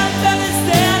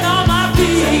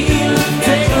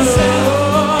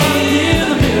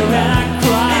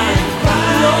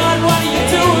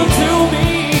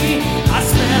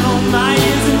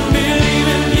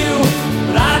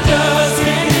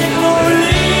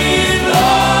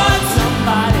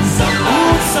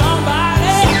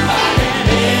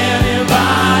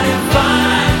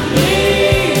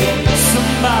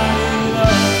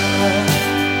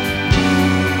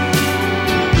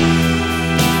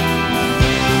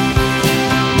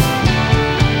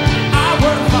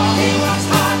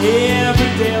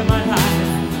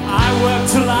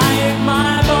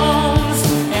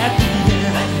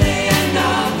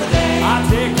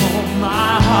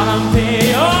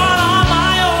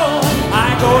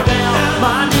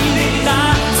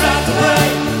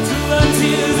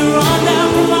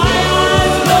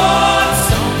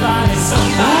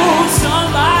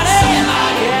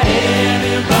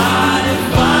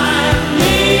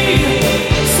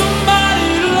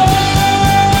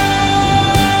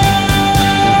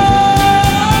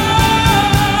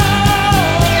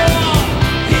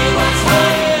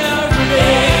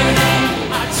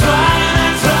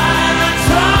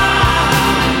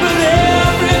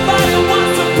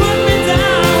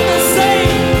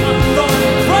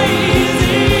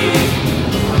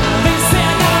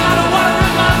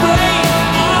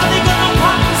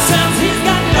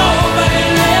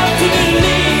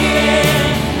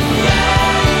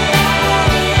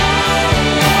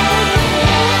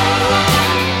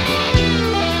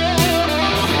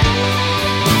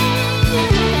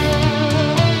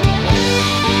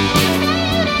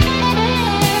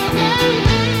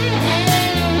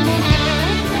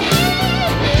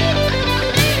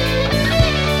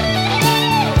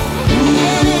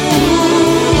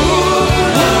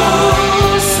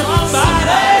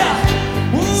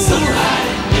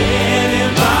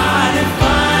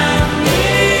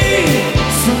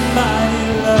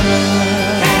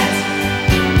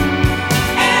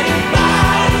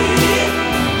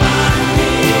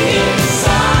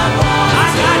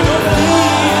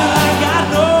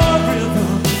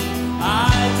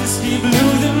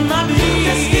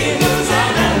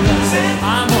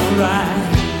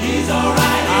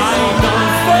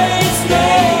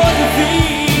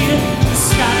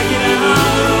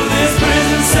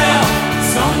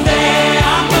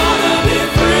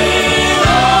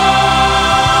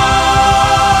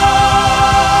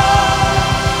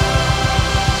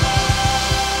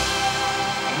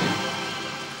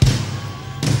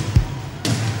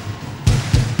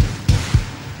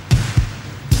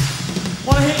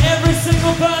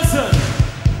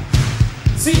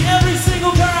 See every single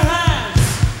pair of hands.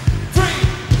 3,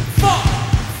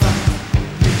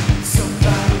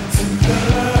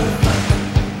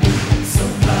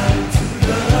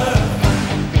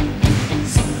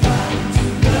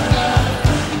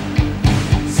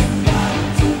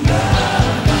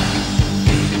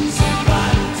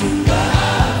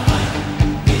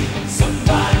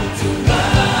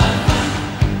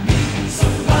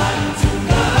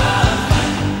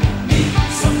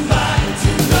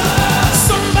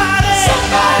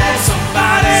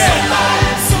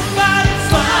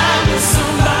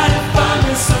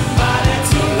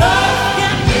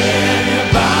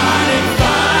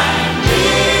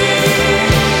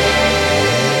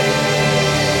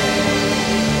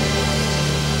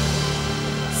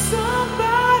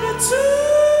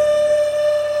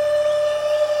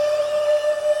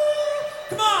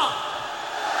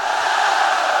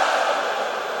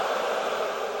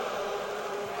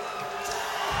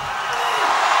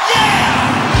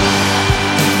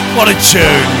 What a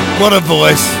tune. What a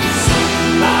voice.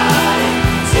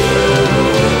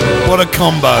 What a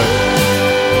combo.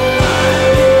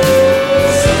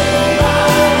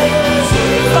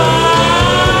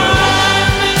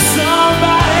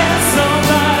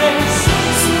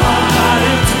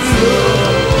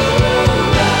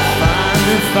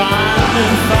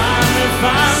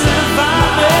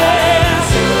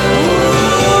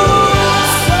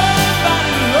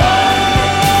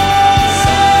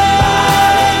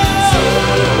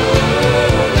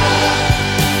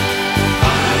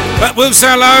 But we'll say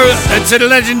hello to the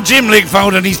legend Jim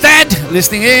Ligfold and his dad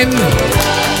listening in.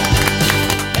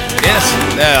 Yes,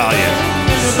 there are you.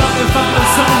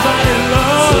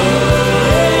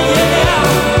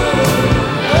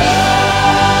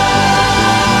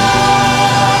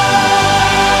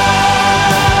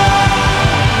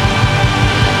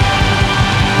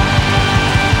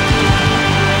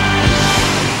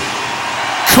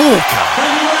 Corker.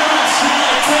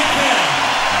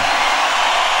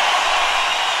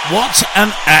 What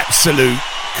an absolute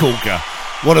corker.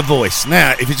 What a voice.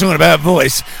 Now, if you're talking about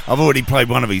voice, I've already played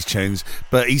one of his tunes,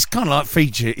 but he's kind of like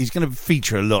he's going to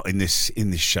feature a lot in this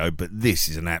show, but this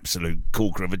is an absolute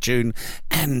corker of a tune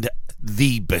and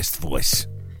the best voice.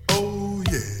 Oh,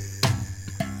 yeah.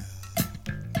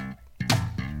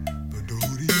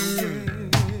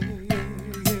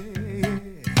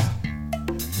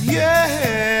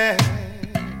 Yeah.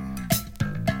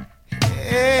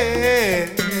 Yeah.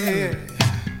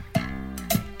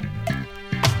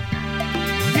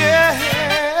 Yeah.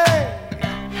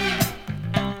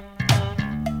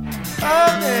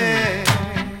 Oh, yeah.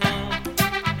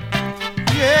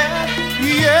 Yeah.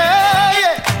 Yeah.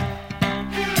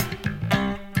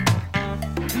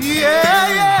 Yeah.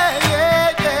 Yeah.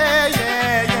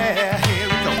 Yeah. Here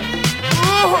we go.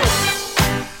 Ooh.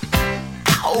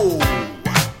 Ow.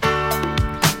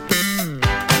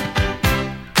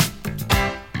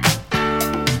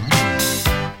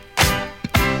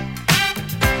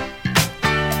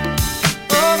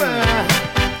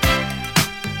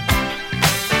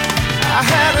 I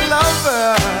had a lover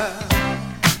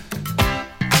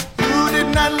who did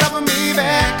not love me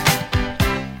back.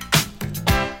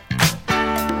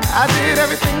 I did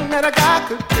everything that a guy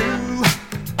could do.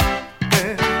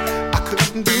 I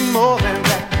couldn't do more than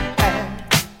that.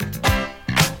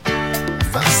 I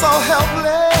felt so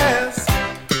helpless.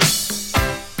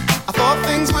 I thought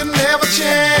things would never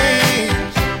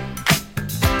change.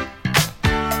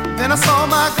 Then I saw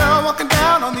my girl walking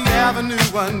down on the avenue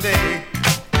one day.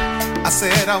 I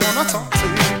said, I wanna talk to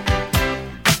you.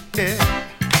 Yeah,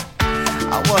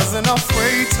 I wasn't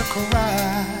afraid to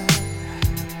cry.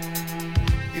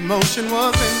 Emotion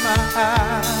was in my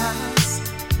eyes.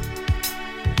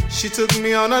 She took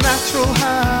me on a natural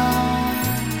high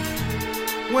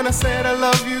when I said, I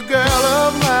love you, girl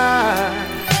of mine.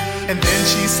 And then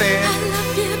she said, I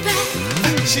love you back.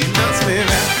 She loves me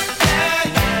back.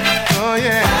 Oh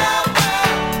yeah,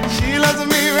 she loves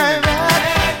me right back.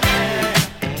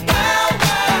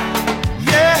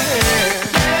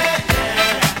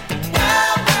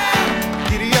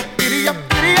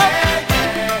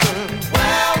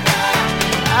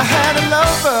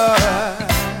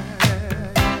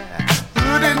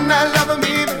 Who did not love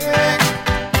me back.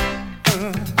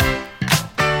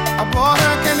 I bought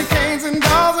her candy canes and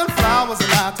dolls and flowers,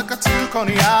 and I took her to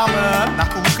Coney Island. Now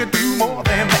who could do more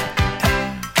than that?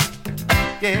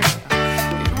 Yeah,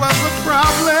 it was a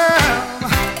problem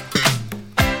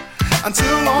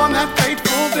until on that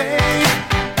fateful day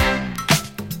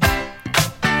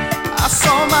I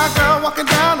saw my girl walking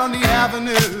down on the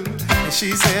avenue.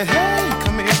 She said, hey,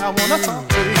 come here, I wanna talk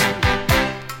to you.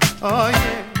 Oh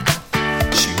yeah,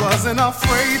 she wasn't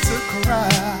afraid to cry.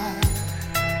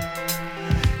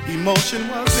 Emotion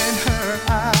was in her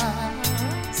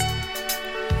eyes.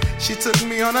 She took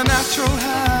me on a natural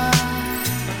high.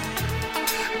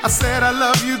 I said, I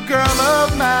love you, girl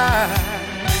of mine.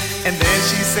 And then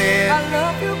she said, I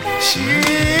love you back. She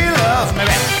loves me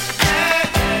back.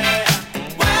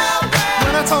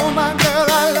 When I told my girl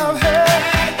I love her,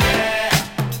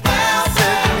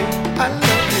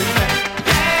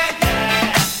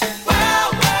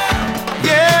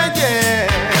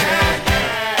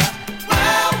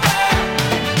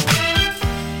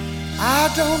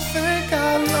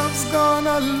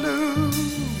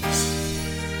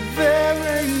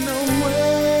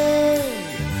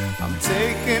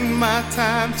 my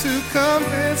time to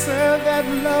convince her that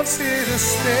love's here to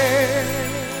stay.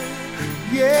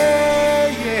 Yeah,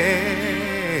 yeah.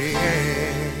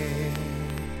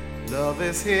 Love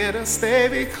is here to stay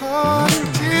because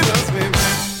she loves me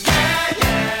back. Yeah,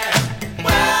 yeah.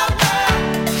 Well,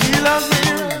 well. She loves me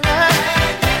back.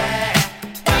 Yeah,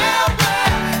 yeah.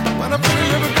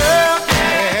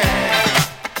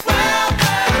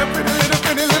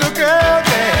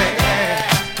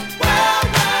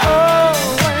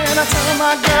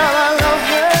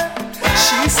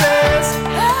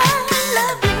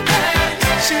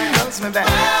 loves me back.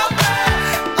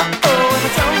 Oh, and I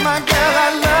tell my girl I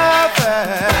love her.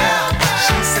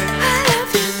 She said, I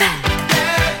love you back.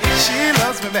 She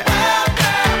loves me back.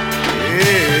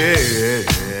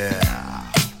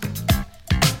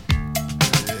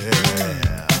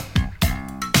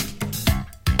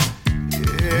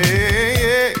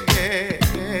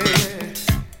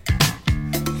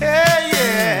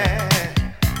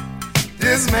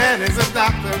 This man is a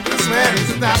doctor. This man is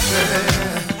a doctor.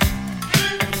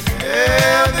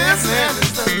 Yeah, this man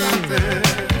is a doctor.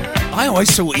 I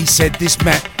always thought he said this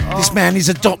man is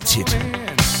adopted.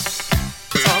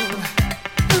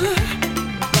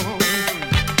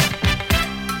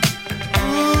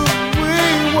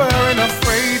 We weren't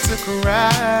afraid to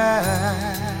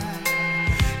cry.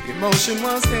 Emotion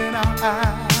was in our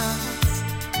eyes.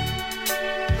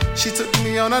 She took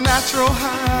me on a natural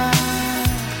high.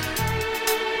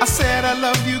 I said, I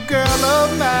love you, girl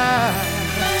of mine.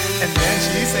 And then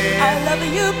she said, I love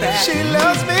you back. She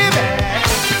loves me back.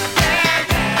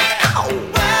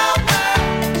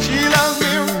 She loves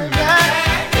me right back.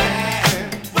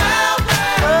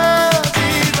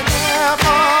 She's a care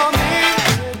for me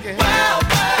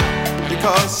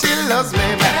because she loves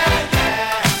me back.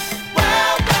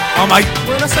 My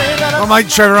mate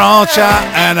Trevor Archer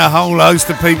and a whole host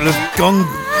of people have gone.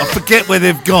 I forget where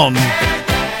they've gone.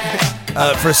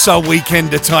 For a soul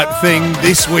weekender type thing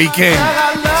this weekend.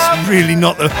 It's really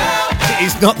not the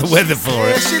weather for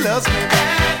it.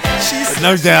 But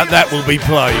no doubt that will be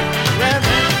played.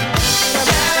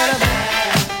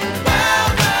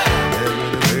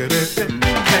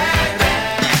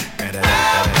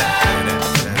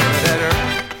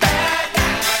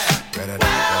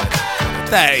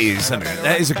 That is, isn't it?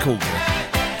 That is a cool girl.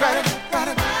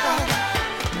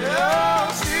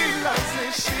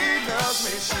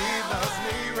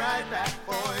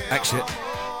 Actually,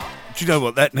 do you know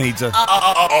what that needs? Oh, that.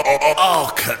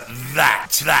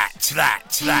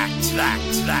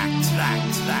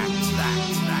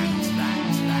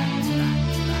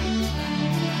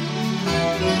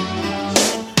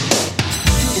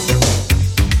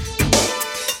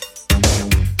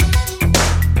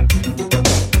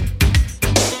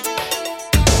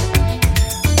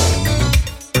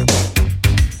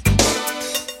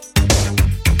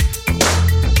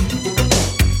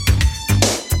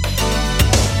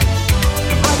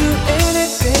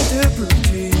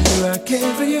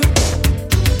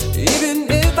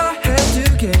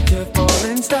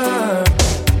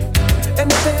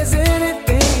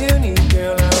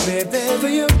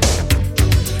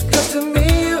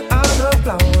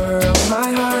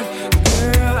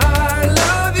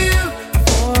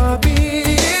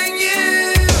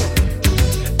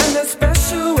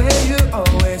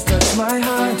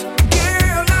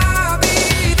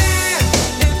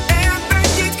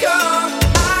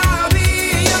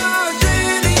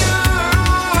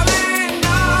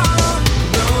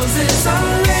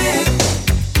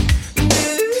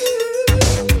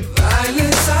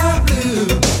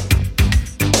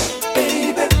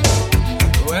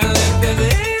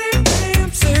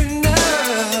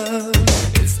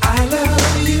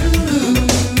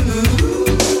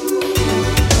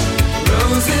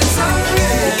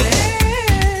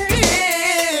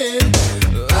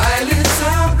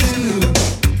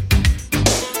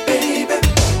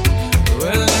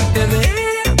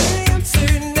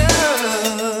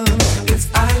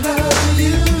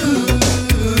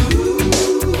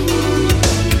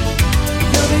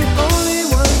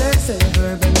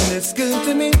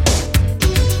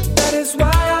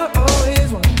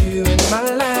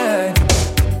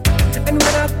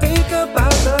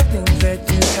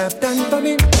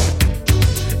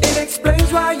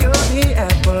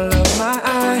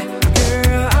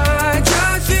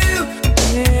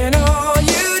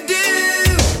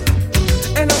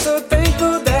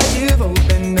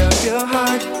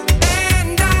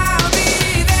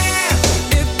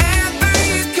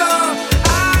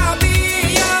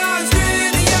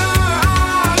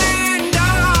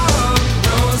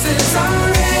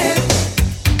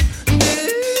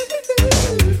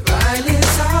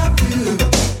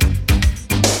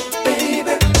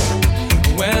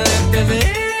 Well,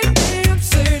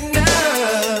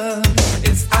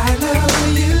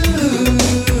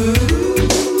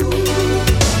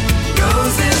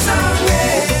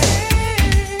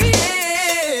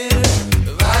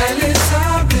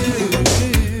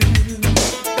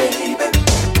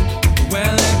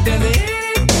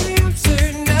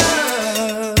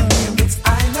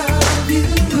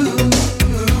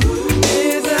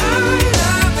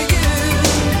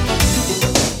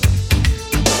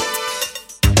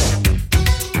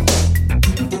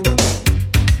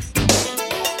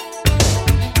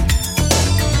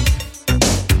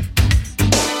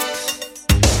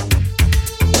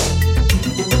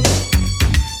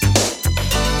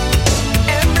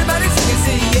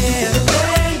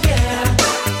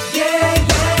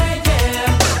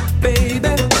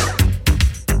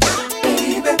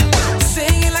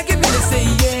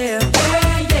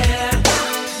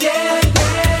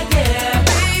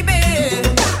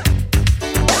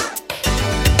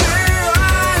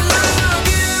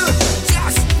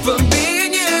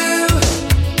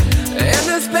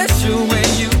 special way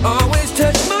you always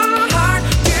touch my heart.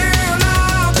 Girl,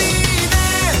 I'll be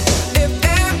there if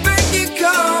ever you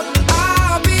call.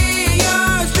 I'll be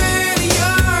yours, really,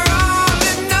 you're all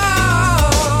in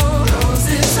all.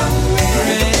 Roses are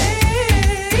red,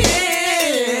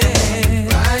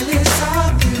 violets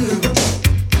are blue,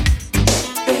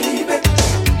 baby.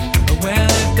 Well,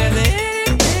 if there's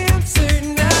any answer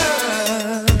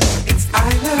now, it's I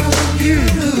love you.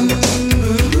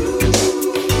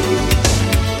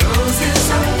 Roses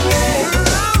are red,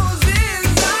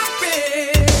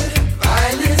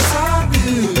 violets are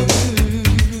blue,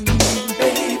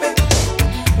 baby.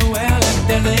 Well, if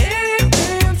there's any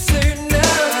answer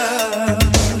now,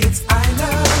 it's I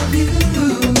love you.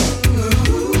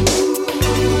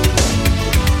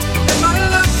 And my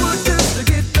love will just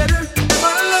get better, and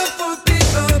my love will be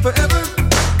forever.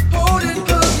 Holding,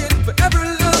 hugging, forever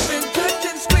loving,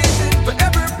 touching, squeezing,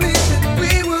 forever pleasing.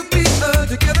 We will be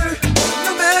together,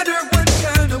 no matter what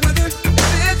kind of weather. If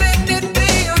there's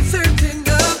anything I'm certain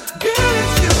of, girl,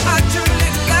 it's you I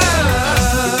truly love.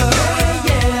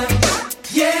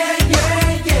 Yeah,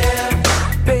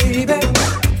 baby,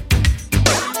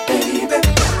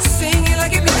 sing it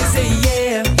like it really say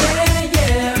yeah, baby.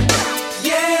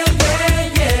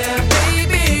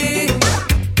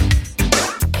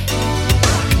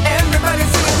 Everybody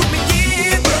sing it with me,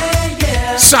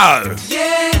 yeah. So,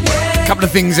 a couple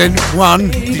of things in. One,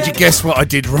 did you guess what I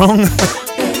did wrong?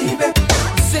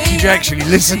 Did you actually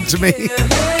listen to me?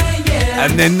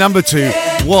 And then number two,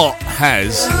 what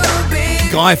has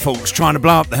Guy Fawkes trying to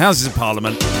blow up the Houses of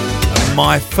Parliament and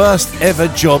my first ever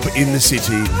job in the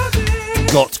city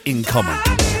got in common?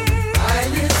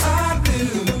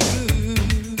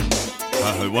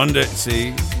 I wonder,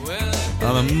 see,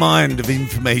 I'm a mind of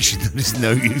information that is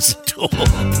no use at all.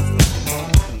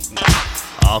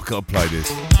 I've got to play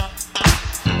this.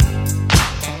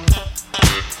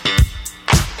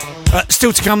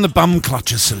 Still to come, the Bum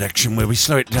Clutcher selection, where we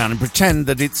slow it down and pretend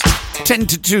that it's 10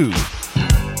 to 2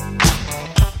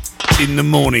 in the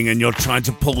morning and you're trying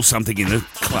to pull something in a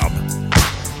club.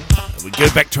 We go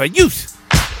back to our youth.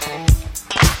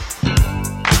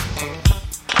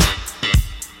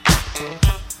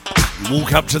 You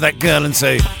walk up to that girl and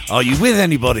say, "Are you with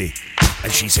anybody?"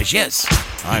 And she says, "Yes,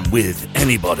 I'm with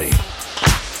anybody."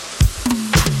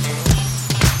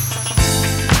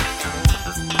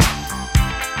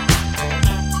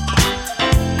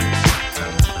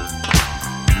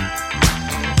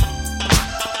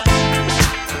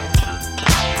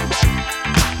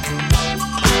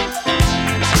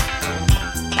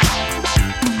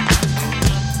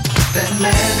 That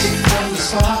magic from the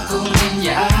sparkle in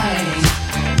your eyes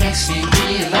makes me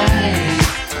realize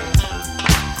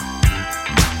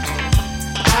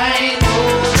I know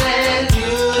that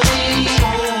you're the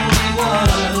only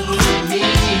one for me.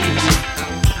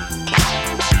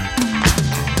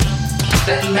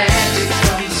 That magic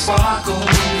from the sparkle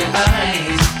in your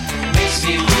eyes makes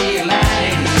me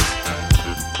realize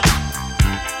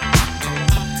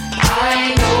I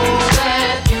know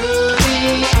that you're the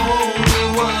only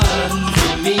one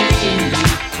for me.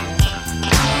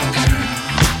 Oh, girl.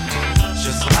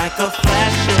 Just like a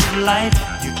flash of light,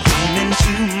 you came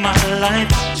into my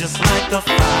life just like a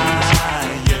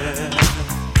fire.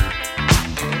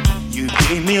 You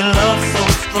gave me love so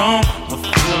strong, a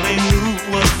feeling you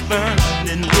was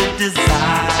burning with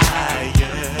desire.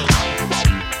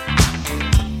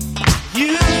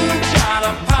 You got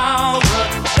a power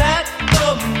that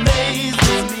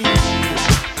amazes me.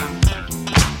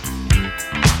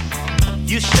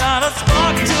 You shot a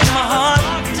spark to my heart,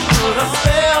 put a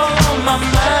spell on my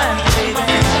mind, baby.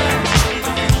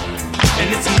 And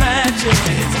it's magic,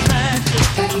 it's magic.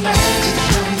 That magic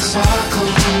from the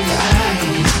sparkle in your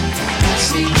eyes makes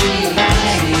me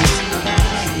realize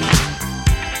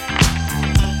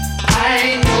I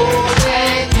know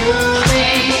that you're the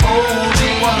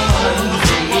only one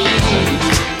for me.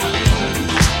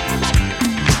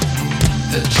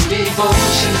 The true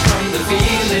devotion from the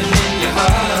feeling in your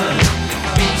heart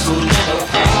means we'll never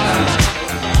part.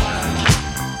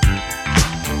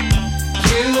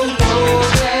 You know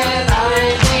that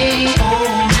I'm the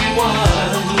only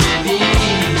one you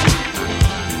need.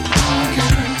 Oh,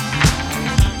 girl.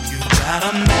 You got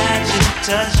a magic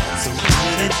touch, so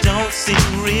good it don't seem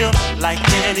real, like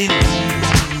an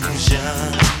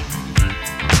illusion.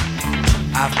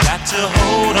 I've got to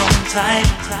hold on tight,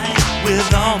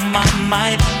 with all my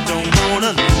might, don't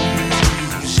wanna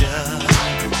lose ya.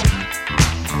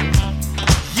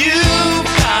 You've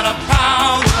got a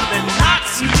power that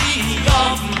knocks me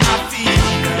off my feet.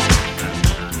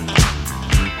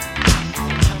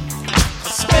 A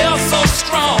spell so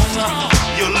strong,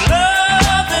 your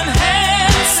love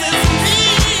enhances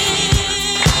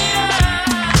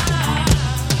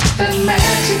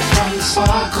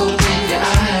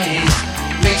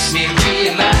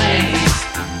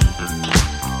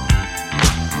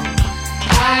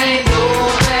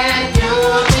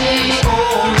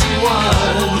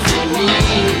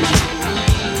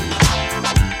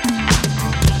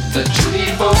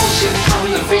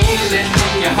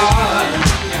heart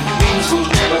means we'll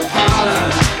never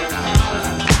part.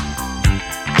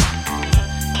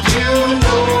 You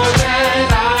know that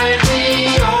I'm the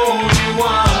only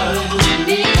one you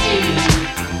need.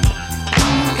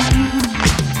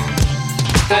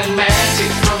 That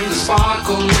magic from the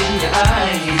sparkle in your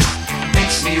eyes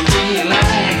makes me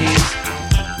realize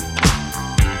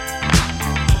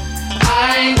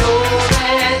I know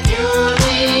that you're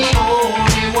the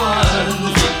only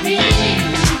one for me.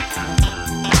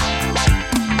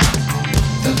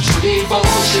 The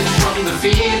devotion from the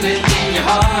feeling in your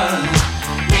heart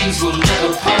means we'll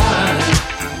never part.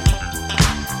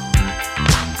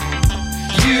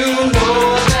 You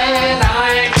know that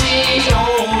I'm the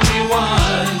only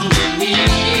one you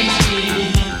need.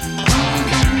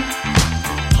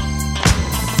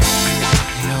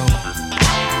 You know,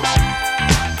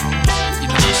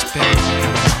 the spirit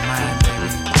in my mind, baby.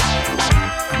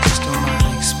 I just don't know how to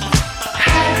explain.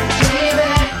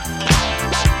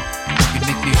 You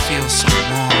make me feel so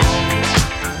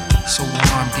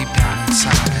warm deep down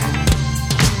inside.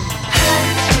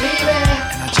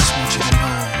 And I just want you to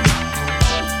know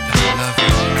that I love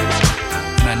you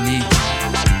and I need you.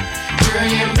 Girl,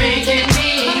 you're making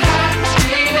me hot,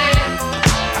 baby.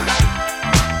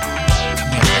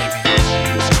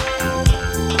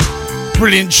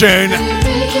 Brilliant tune.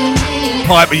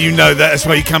 Piper, you know that. That's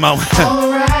why you come up.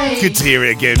 Good to hear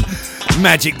it again.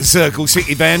 Magic the Circle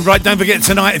City Band. Right, don't forget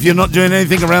tonight, if you're not doing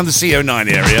anything around the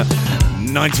CO9 area,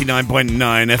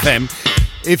 99.9 FM.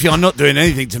 If you're not doing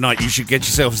anything tonight, you should get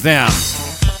yourselves down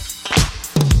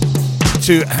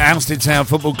to Hampstead Town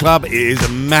Football Club. It is a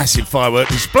massive firework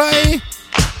display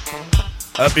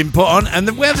been put on, and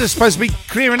the weather's supposed to be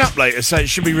clearing up later, so it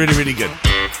should be really, really good.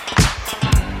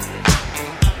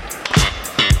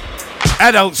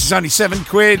 Adults is only £7.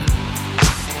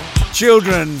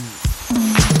 Children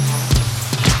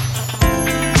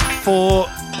for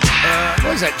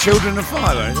what is that? Children of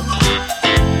 5, is it?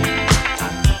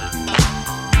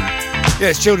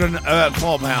 Yes, children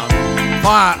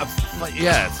 £4.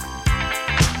 Yes.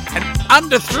 And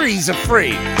under 3s are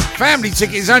free. Family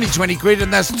ticket is only £20,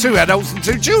 and that's 2 adults and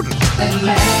 2 children.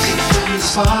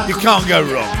 You can't go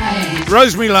wrong.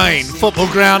 Rosemary Lane Football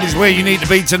Ground is where you need to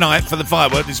be tonight for the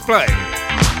firework display.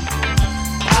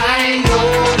 I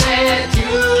know that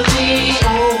you're the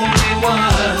only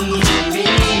one for me.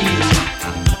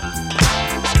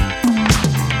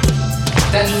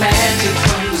 That magic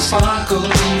from the sparkle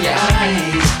in your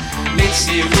eyes makes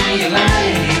me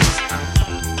realize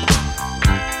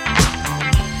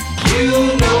you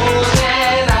know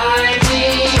that I'm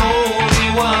the only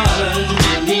one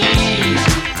you need.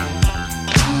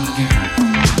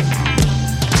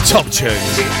 Top tune.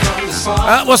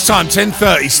 What's time?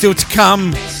 10:30. Still to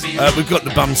come. We've got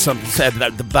the bum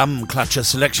clutcher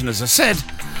selection, as I said,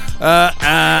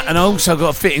 and I also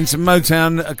got to fit in some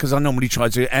Motown because I normally try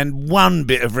to, and one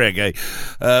bit of reggae.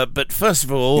 But first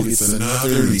of all, it's another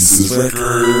Lisa's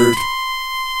record.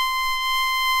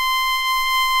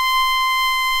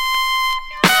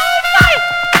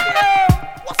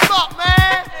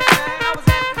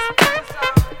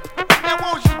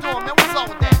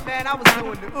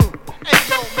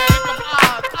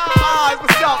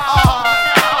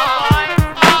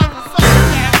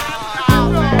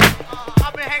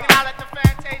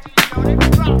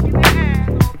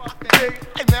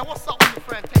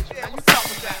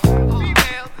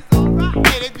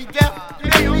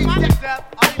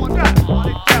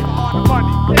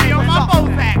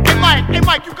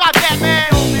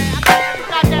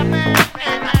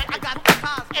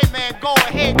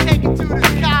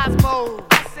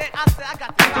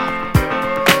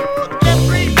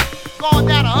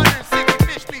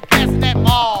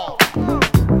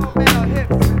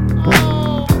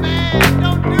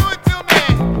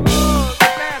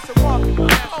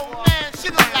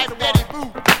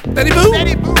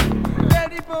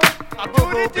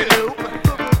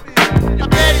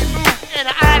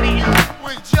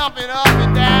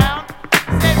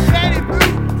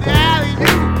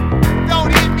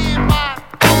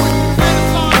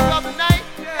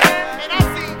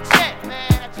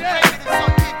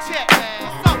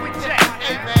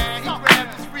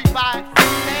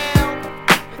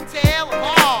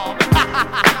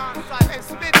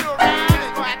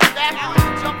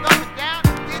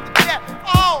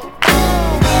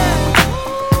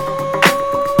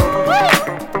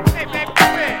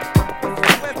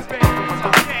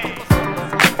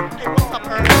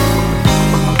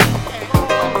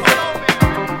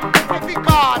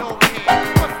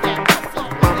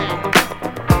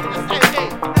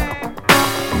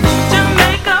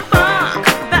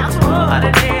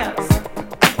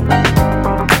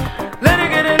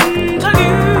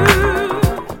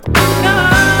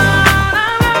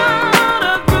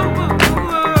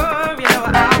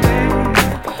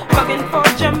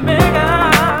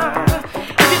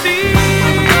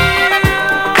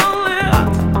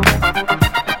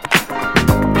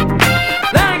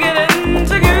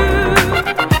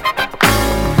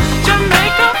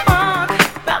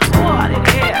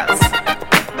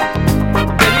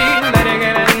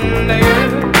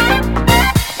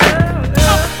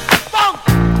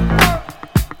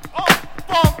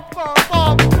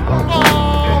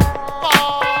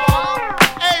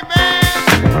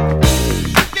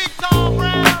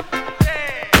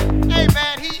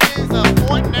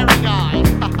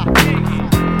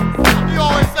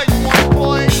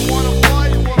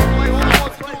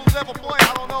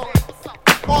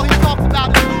 all he talks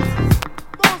about is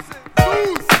losing.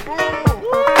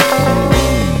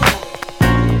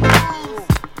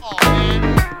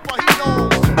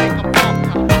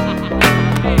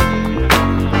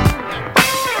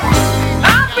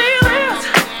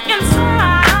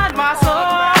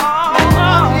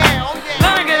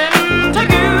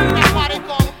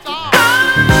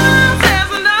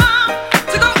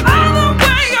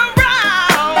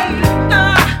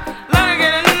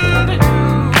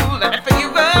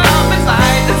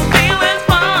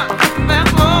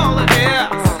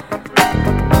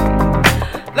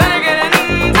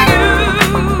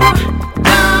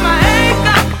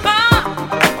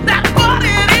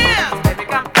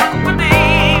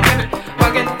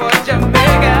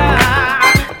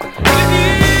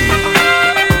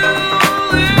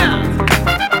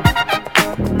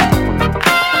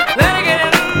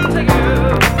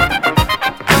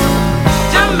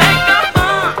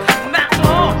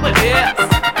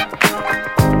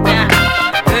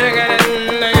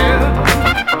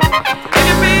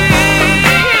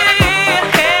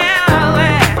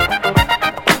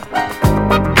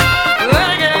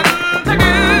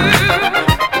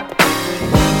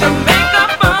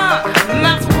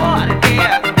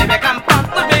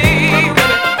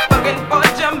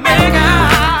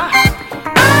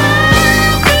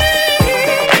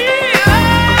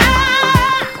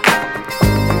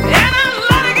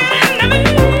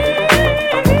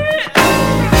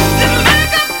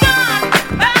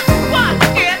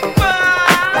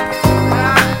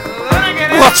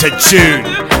 What a tune!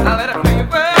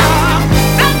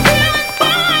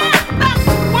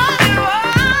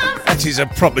 That is a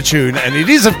proper tune, and it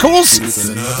is, of course, It's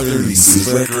another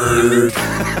Reese's record.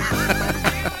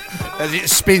 as it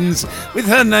spins with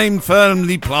her name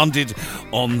firmly planted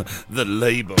on the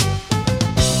label.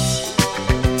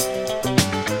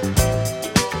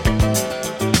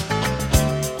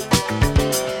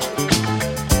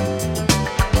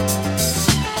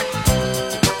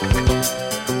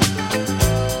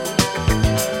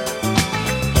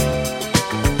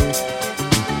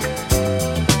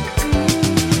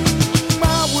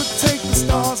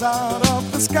 Out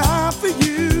of the sky for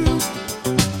you,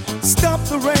 stop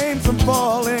the rain from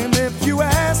falling if you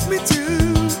ask me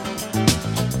to.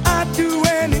 I'd do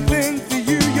anything for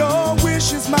you, your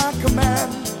wish is my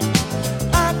command.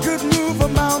 I could move a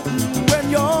mountain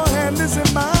when your hand is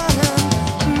in my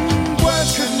hand.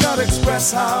 Words could not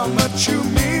express how much you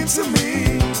mean to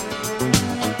me.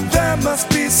 There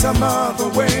must be some other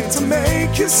way to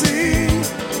make you see.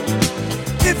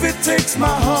 If it takes my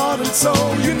heart and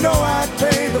soul, you know I'd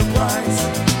pay the price.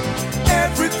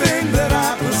 Everything that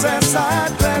I possess,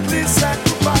 I'd gladly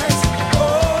sacrifice.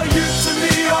 Oh, you to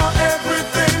me are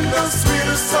everything, the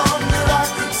sweetest song that I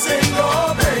could sing.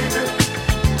 Oh, baby,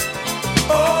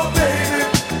 oh, baby.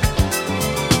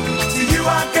 To you,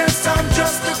 I guess I'm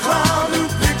just a clown who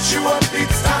picks you up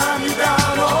each time you're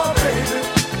down. Oh, baby,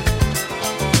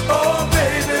 oh,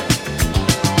 baby.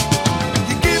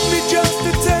 You give me just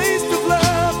a taste of love.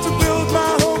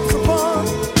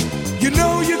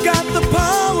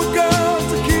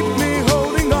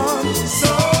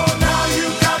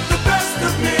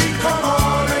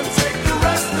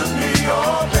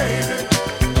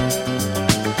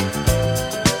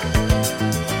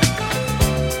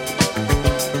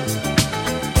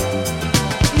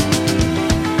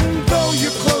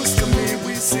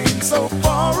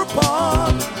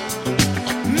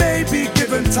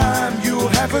 Time you'll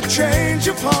have a change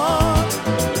of heart.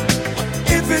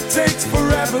 If it takes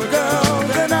forever, girl,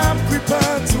 then I'm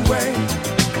prepared to wait.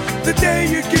 The day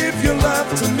you give your love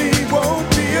to me won't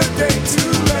be a day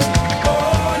too late.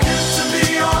 Oh, you to me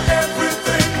are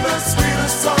everything, the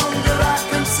sweetest song that I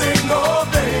can sing. Oh,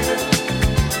 baby,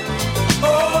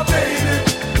 oh, baby.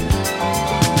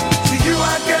 To you,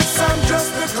 I guess I'm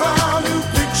just a clown who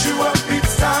picks you up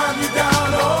each time you're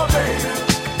down. Oh, baby,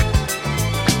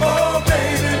 oh,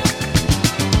 baby.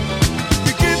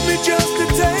 Just a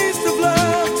taste of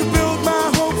love to build my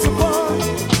hopes upon.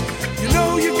 You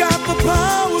know you got the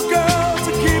power, girl,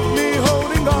 to keep me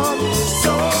holding on.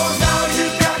 So now you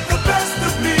got the best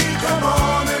of me. Come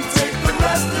on and take the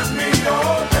rest of me,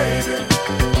 oh baby.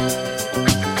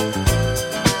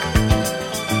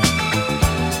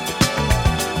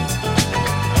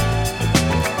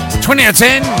 20 out of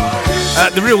 10.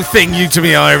 The real thing, you to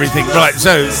me are everything. Right,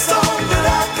 so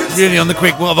really on the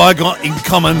quick, what have I got in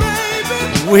common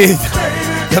with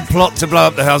the plot to blow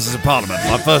up the Houses of Parliament?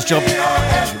 My first job,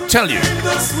 to tell you,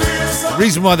 the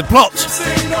reason why the plot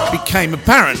became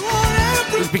apparent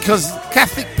was because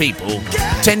Catholic people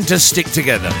tend to stick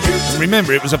together. And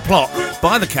remember, it was a plot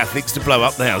by the Catholics to blow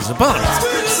up the Houses of Parliament.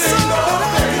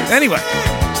 Anyway,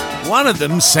 One of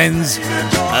them sends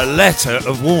a letter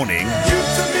of warning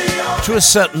to a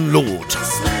certain lord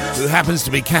who happens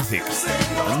to be Catholic,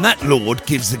 and that lord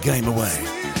gives the game away.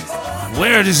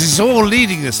 Where is this all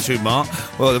leading us to, Mark?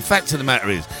 Well, the fact of the matter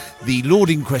is, the lord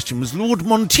in question was Lord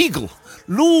Monteagle.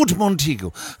 Lord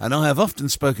Monteagle. And I have often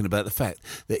spoken about the fact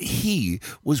that he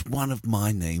was one of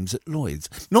my names at Lloyd's.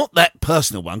 Not that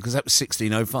personal one, because that was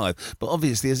 1605, but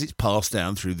obviously as it's passed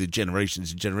down through the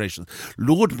generations and generations,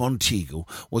 Lord Monteagle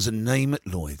was a name at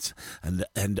Lloyd's.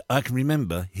 And I can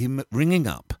remember him ringing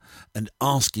up and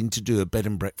asking to do a bed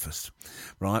and breakfast,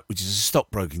 right, which is a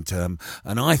stockbroking term.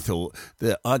 And I thought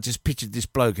that I just pictured this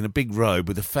bloke in a big robe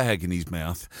with a fag in his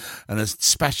mouth and a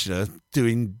spatula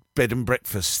doing bed and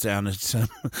breakfast down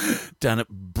at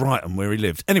Brighton where he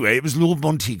lived. Anyway, it was Lord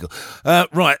Monteagle.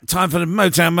 Right, time for the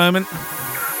Motown moment.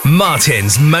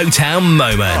 Martin's Motown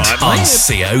moment on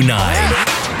CO9.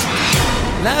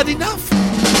 Loud enough?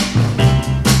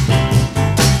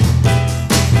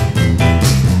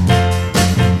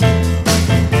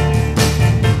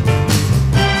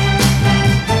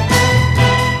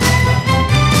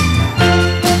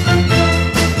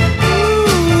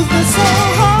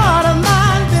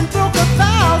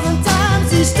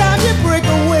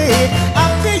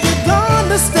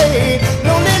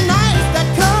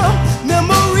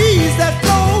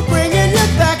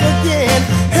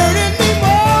 Hurting me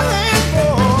more and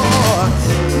more.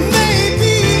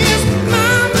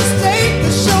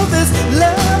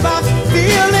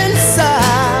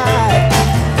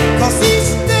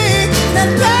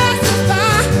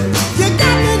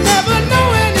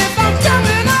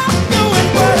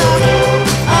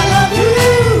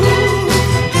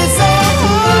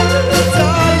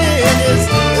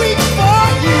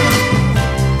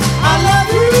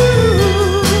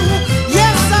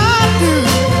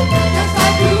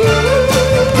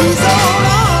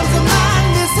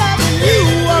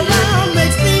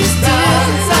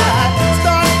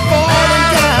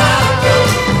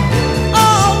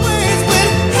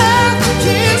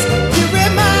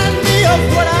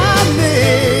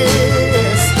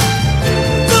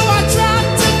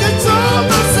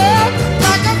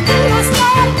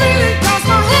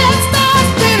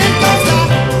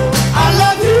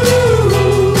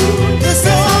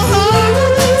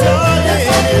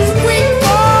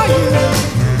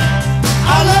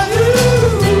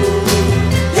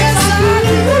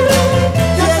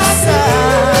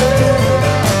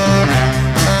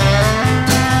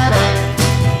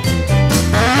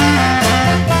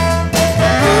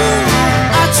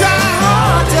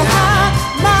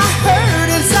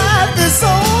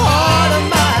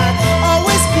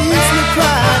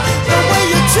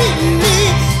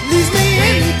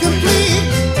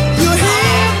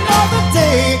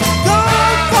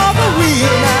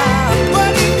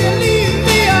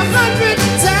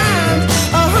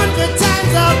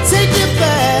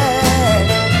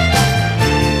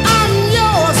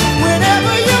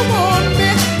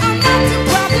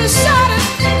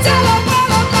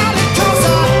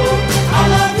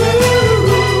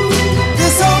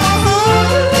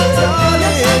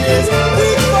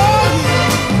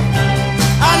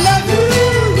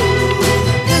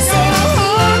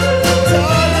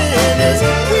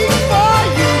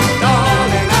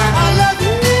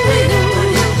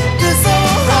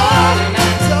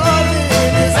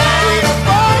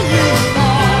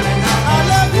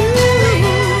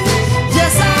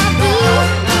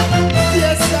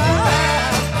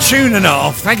 tune and a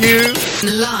half. Thank you.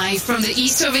 Live from the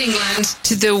east of England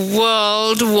to the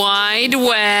World Wide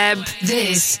Web.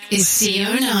 This is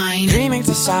CO9. Dreaming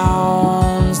to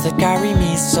sounds that carry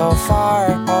me so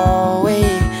far away.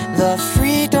 The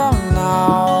freedom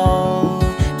now,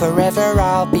 forever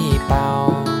I'll be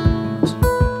bound.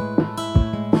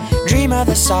 Dream of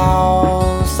the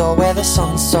south, or where the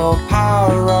sun's so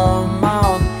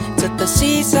paramount. To the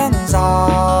seasons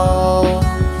I'll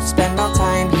spend our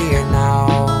time here now.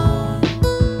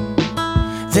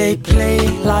 They play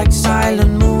like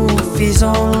silent movies,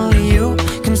 only you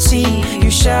can see.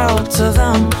 You shelter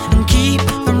them and keep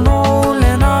them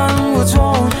rolling onwards.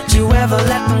 Won't you ever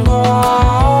let them go?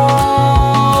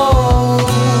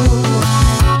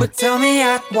 But tell me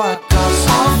at what cost.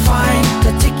 I'll find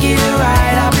the ticket to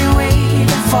ride. I've been waiting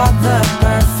for the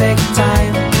perfect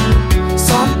time.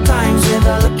 Sometimes with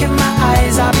a look in my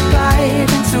eyes, I'll be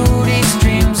gliding through these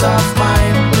dreams of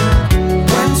mine.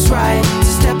 When's right to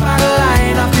step out of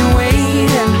line? I've been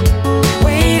waiting,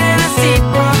 waiting to see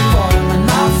my form, and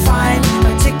I'll find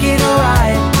my ticket to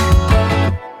ride.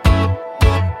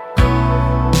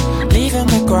 Leaving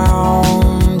the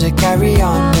ground to carry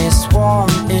on this warm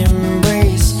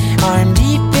embrace. I'm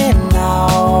deep in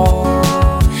now,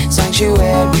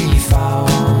 sanctuary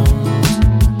found.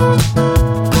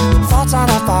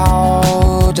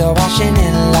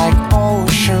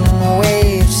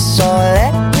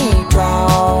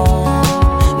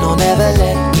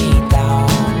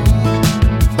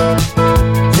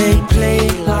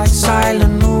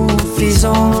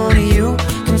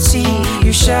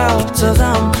 both of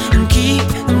them and keep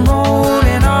them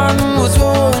rolling on. Was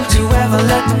wrong to ever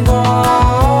let them go.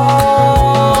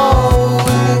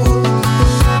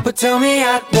 But tell me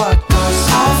at what cost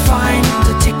I'll find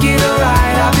the ticket to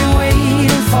ride. I've been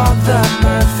waiting for the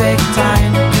perfect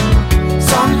time.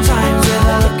 Sometimes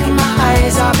with a look in my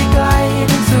eyes, I'll be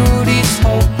gliding through these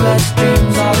hopeless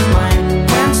dreams of mine.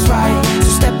 When's right to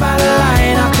step out of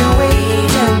line? I've been waiting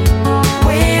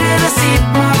to see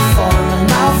my form,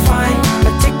 and I'll find a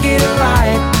ticket to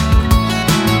ride.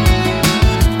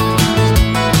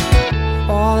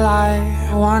 All I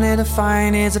wanted to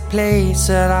find is a place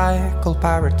that I call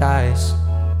paradise.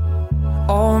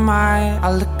 Oh my,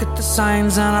 I look at the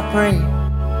signs and I pray,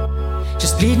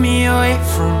 just lead me away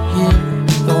from here.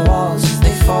 The walls,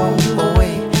 they fall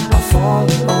away, I fall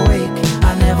awake.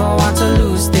 I never want to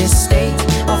lose this state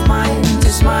of mind.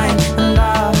 It's mine and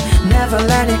I'll never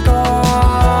let it go.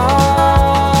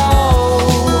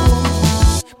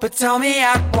 But tell me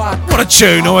at what a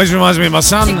tune, always reminds me of my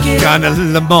son going to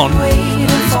Le Mans.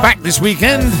 He's back this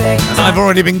weekend and I've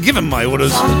already been given my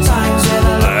orders. I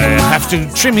have to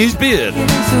trim his beard.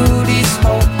 Through these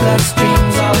hopeless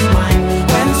dreams of mine.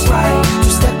 When's right to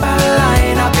step out of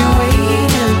line? I've been waiting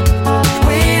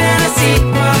to see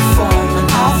my form, and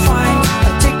I'll find a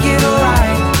ticket to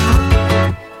ride.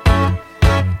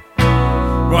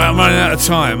 Right, I'm running out of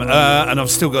time, and I've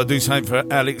still got to do something for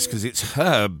Alex because it's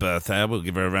her birthday. I will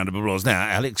give her a round of applause now.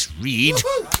 Alex Reed,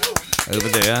 over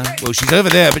there. Well, she's over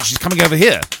there, but she's coming over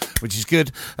here, which is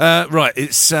good. Right,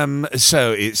 it's so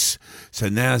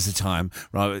now's the time.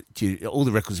 Right, all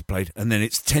the records are played, and then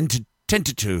it's 10 to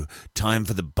 2. Time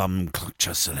for the bum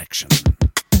clutcher selection.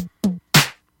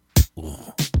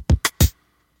 Ooh.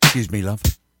 Excuse me, love.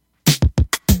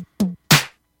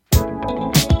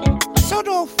 Sod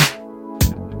off.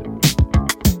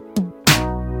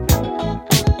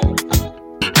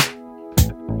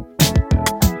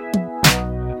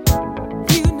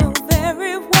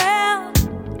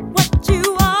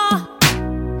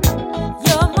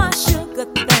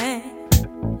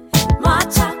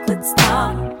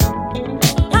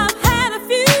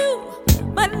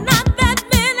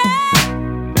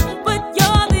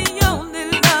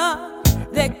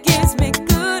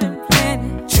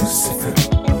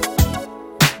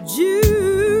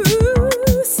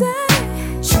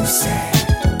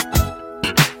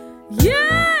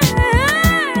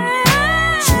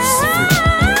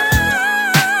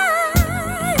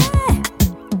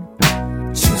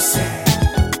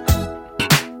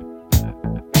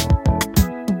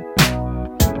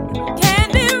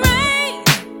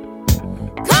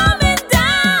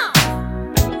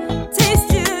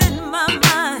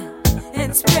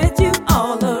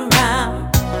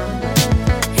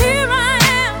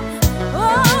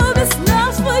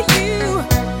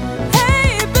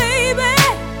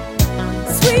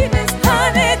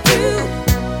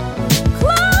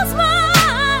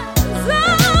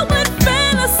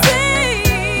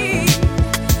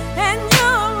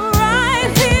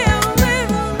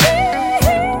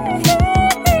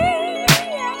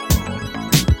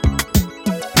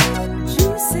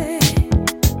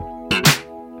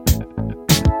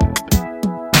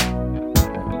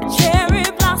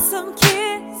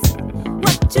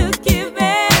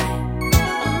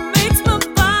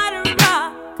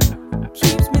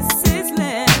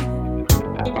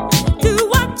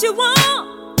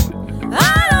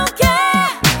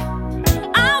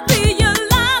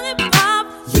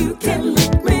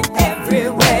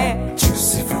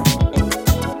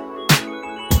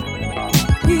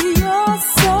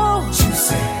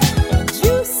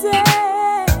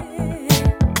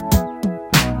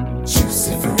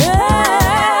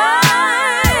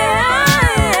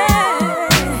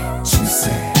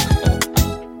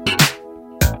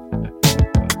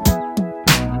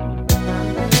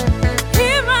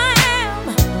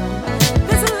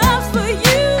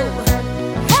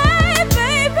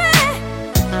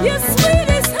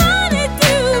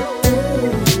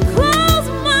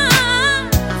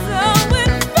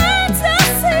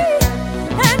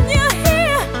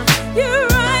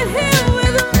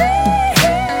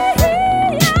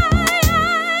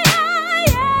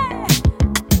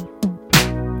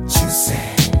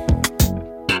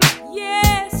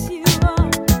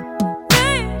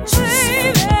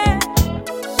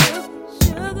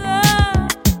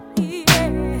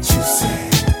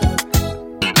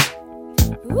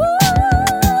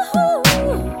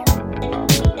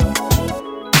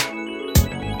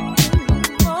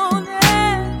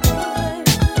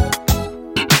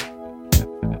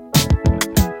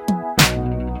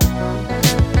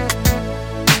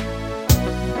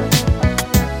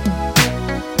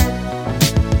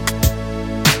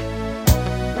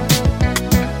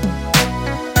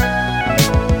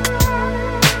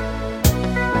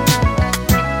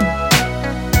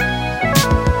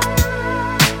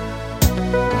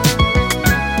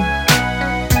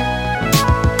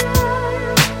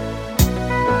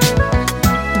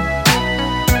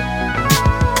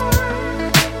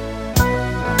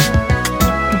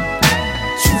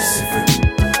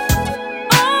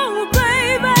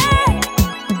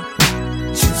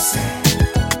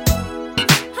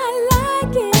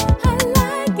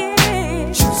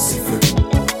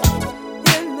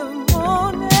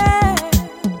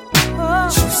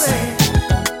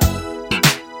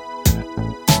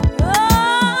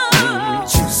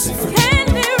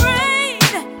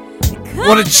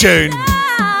 What a tune.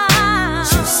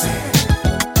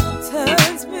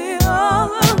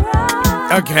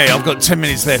 Okay, I've got 10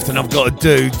 minutes left and I've got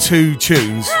to do 2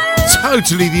 tunes.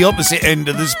 Totally the opposite end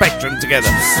of the spectrum together.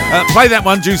 Play that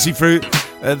one, Juicy Fruit.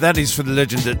 That is for the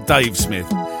legend that Dave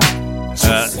Smith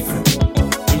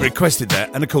requested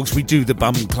that. And of course, we do the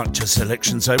bum clutcher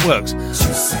selection, so it works.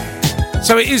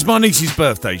 So it is my niece's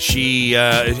birthday. She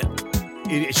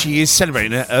is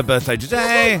celebrating her birthday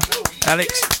today,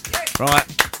 Alex. Right.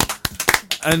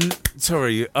 And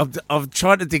sorry, I've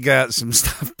tried to dig out some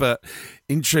stuff, but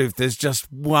in truth, there's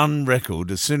just one record.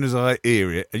 As soon as I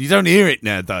hear it, and you don't hear it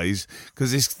nowadays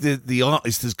because the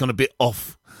artist has gone a bit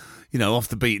off, off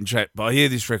the beaten track. But I hear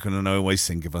this record and I always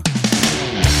think of her.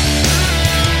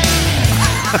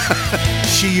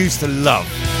 She used to love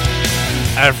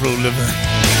Avril Lavigne.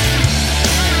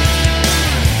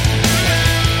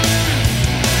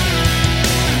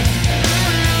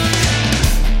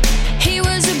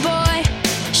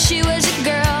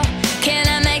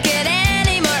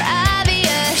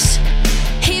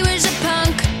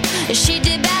 She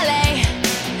did ballet.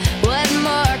 What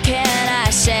more can I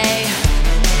say?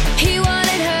 He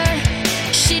wanted her,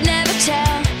 she'd never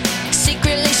tell.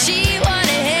 Secretly she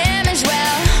wanted him as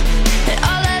well. And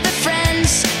all of the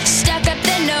friends stuck up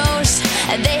their nose,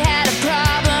 and they had a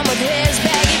problem with his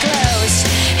baggy clothes.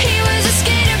 He was a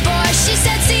skater boy, she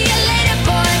said see you later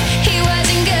boy. He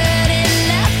wasn't good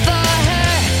enough for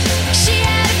her. She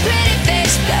had a pretty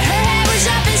face, but her head was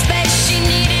up in space. She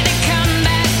needed to come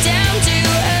back down to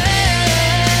earth.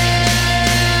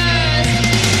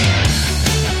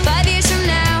 5 years from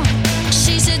now,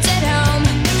 she sits at home,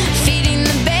 feeding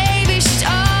the baby, she's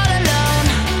all alone.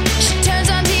 She turns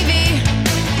on TV,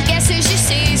 guess who she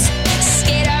sees?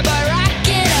 Skater boy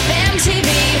rocking up MTV.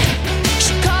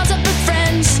 She calls up her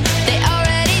friends, they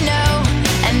already know,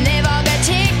 and they've all got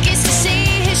tickets to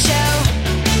see his show.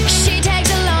 She tags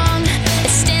along,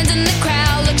 stands in the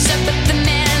crowd, looks up at the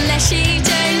man that she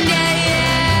turned down.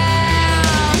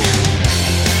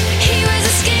 He was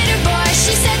a skater boy,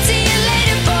 she said see you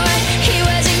later boy. He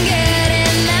wasn't good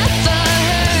enough for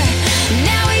her.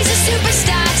 Now he's a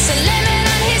superstar, so lemon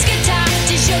on his guitar.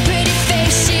 Did your pretty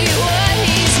face see what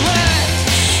he's worth?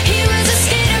 He was a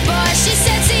skater boy, she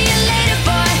said see you later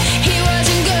boy. He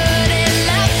wasn't good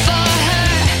enough for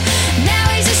her. Now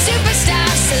he's a superstar,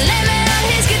 so lemon on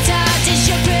his guitar. Did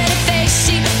your pretty face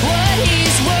see what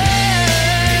he's worth?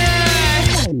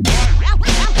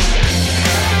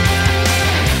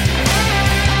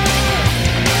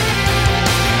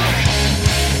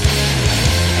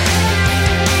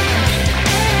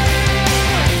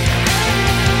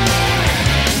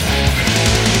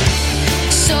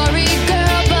 Sorry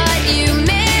girl, but you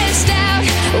missed out.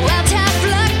 Well, tough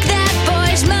luck, that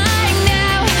boy's mine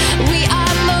now. We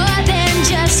are more than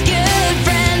just good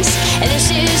friends, and this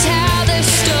is how the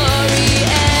story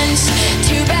ends.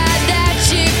 Too bad that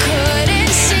you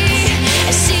couldn't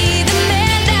see the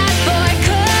man that boy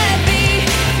could be.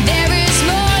 There is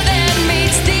more than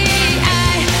meets the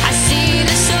eye. I see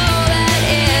the soul that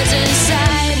is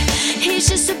inside. He's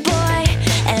just a boy,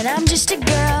 and I'm just a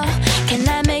girl. Can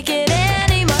I make it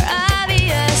any more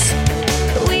obvious?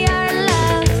 We are in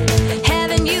love.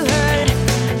 Haven't you heard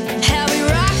how we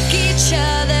rock each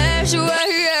other's world?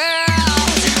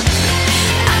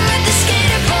 I'm with the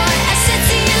skater boy. I said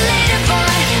see you later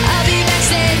boy. I'll be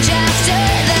backstage after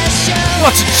the show.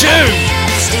 What a tune! I'll be at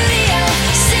the studio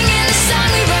singing the song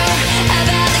we wrote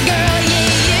about the girl you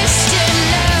used to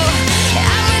know.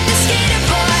 I'm with the skater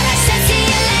boy. I said see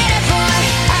you later boy.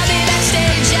 I'll be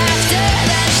backstage after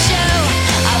the show.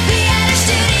 I'll be at the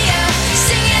studio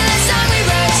singing the song we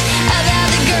wrote about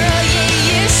the girl you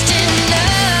used to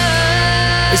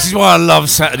know. This is why I love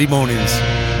Saturday mornings.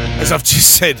 As I've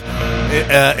just said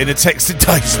in a text to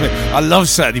Dave Smith, I love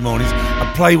Saturday mornings.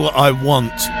 I play what I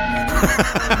want.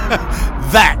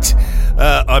 That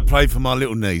I play for my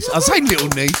little niece. I say little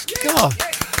niece. God.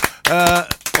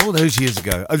 All those years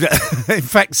ago. In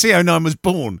fact, CO9 was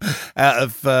born out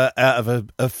of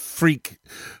a freak.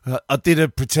 I did a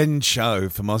pretend show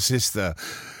for my sister,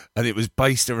 and it was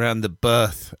based around the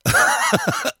birth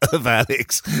of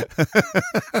Alex.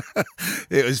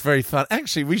 It was very fun.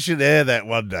 Actually, we should air that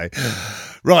one day.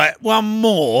 Right, one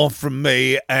more from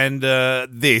me, and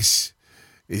this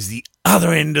is the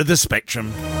other end of the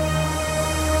spectrum.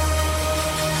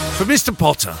 For Mr.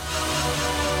 Potter,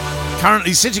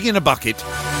 currently sitting in a bucket,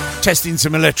 testing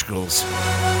some electricals.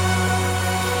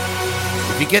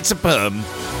 If he gets a perm,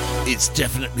 it's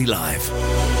definitely live.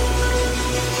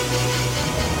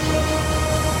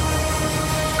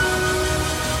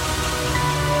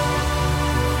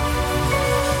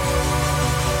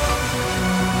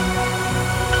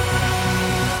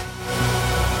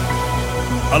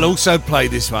 I'll also play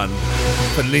this one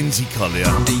for Lindsay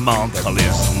Collier, Mark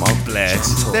Collier,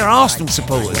 bless. They're Arsenal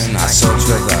supporters. When I search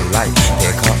for the light,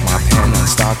 pick up my pen and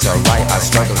start to write. I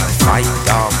struggle to fight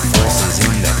dark forces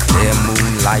in the clear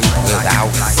moonlight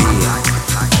without fear.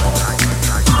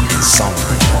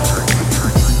 Insomnia,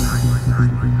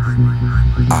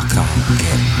 I can't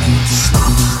get no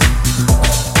sleep.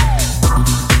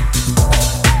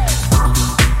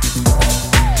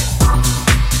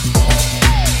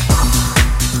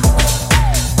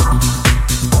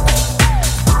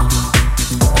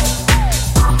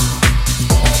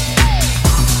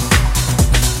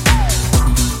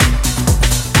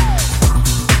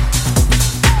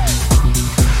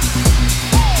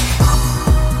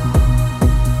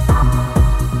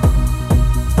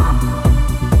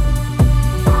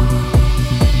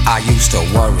 To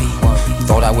worry,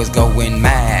 thought I was going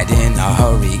mad in a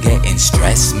hurry, getting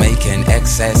stressed, making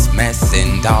excess mess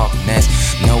in darkness.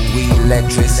 No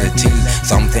electricity,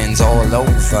 something's all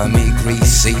over me,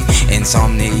 greasy.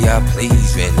 Insomnia,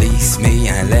 please release me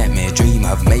and let me dream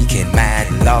of making mad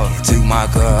love to my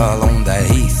girl on the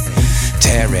heath,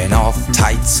 tearing off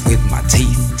tights with my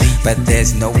teeth. But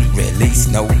there's no release,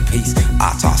 no peace.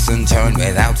 I toss and turn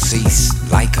without cease,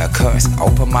 like a curse.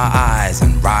 Open my eyes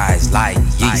and rise like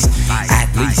yeast. At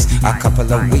least a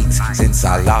couple of weeks since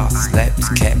I last slept,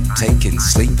 kept taking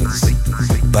sleepers.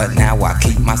 But now I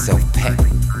keep myself pet.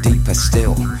 Deeper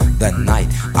still, the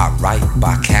night I write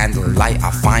by candlelight.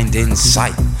 I find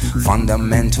insight,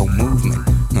 fundamental movement.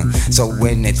 So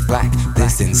when it's black,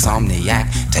 this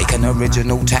insomniac, take an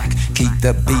original tack. Keep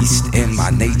the beast in my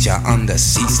nature under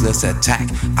ceaseless attack.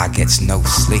 I get no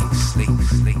sleep.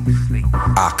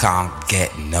 I can't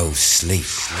get no sleep.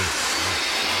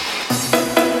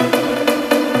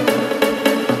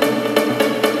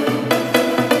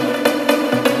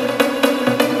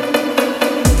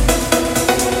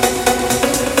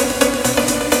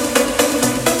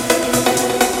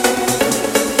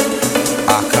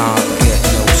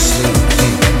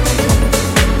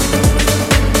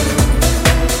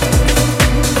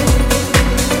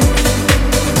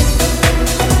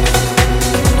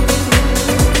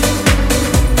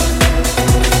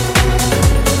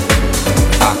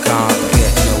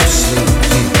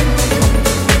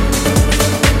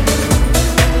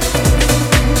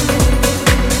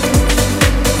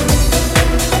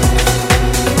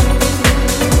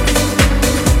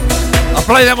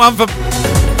 Play that one for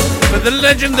the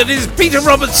legend that is Peter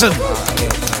Robertson.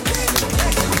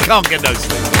 Can't get no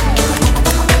sleep.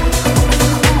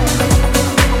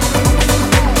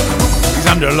 He's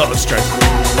under a lot of stress.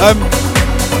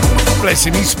 Bless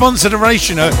him. He sponsored a race,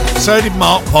 you know. So did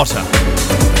Mark Potter.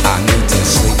 I need to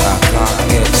sleep. I can't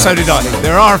get no So did I.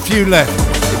 There are a few left.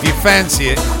 If you fancy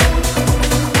it,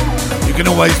 you can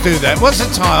always do that. What's the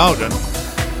time? Hold on.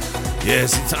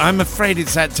 Yes, I'm afraid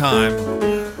it's that time.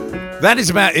 That is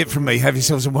about it from me. Have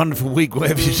yourselves a wonderful week,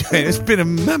 whatever you're doing. It's been a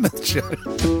mammoth show.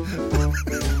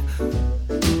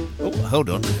 Oh, hold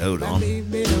on.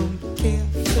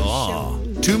 Oh,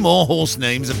 2 more horse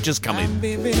names have just come in.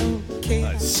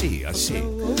 I see. I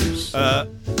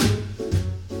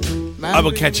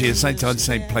will catch you at the same time,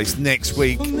 same place next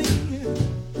week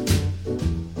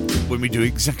when we do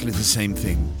exactly the same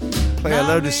thing. Play a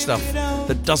load of stuff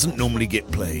that doesn't normally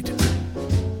get played.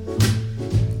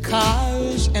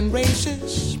 Cars and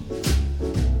races,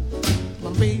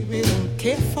 my baby don't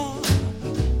care for.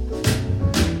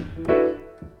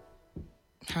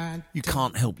 You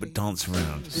can't help but dance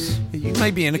around. You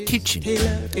may be in a kitchen,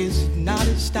 Is not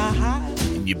a style,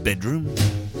 in your bedroom,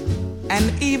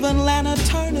 and even Lana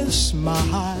Turner's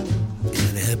smile. in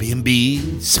an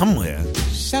Airbnb, somewhere.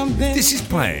 Something This is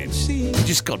playing. You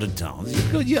just got to dance.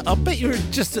 I bet you're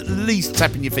just at least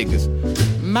tapping your fingers.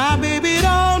 My baby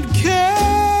don't care.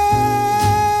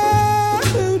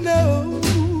 Who knows?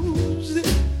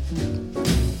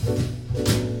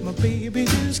 My baby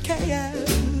just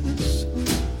cares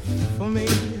for me.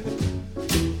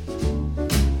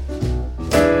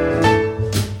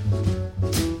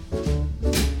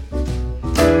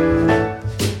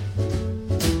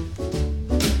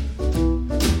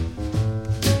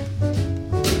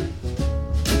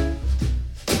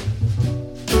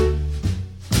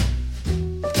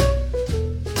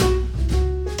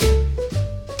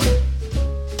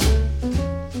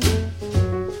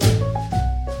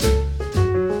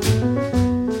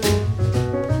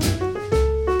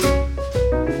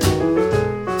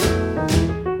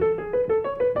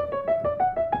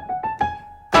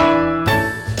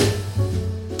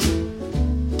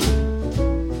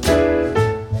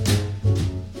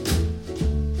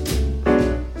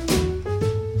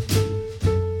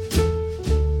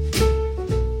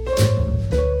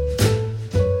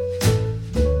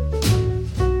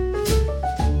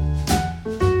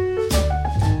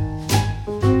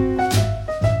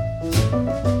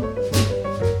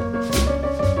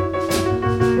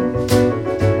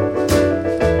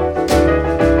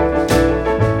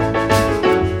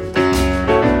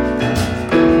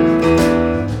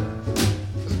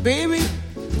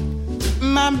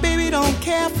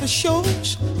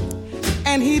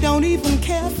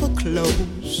 care for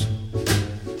clothes.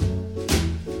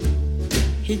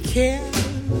 He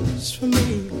cares for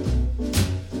me.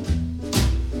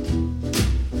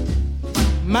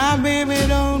 My baby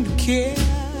don't care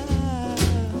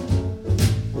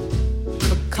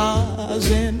for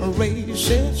cars and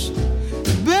races.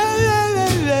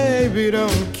 Baby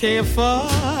don't care for.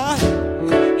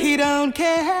 He don't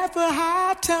care for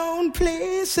high-tone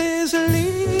places.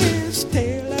 Liz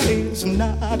Taylor is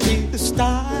not his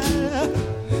style,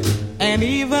 and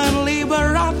even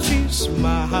Liberace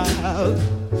smile.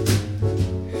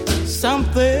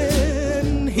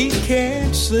 Something he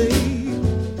can't see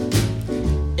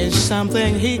is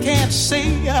something he can't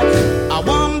see. I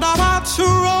wonder what's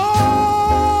wrong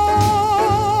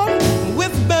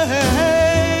with baby.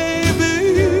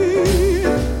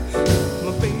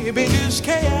 My baby just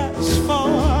cares for.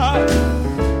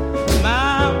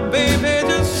 My baby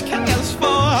just cares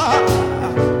for.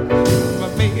 My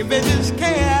baby just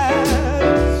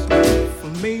cares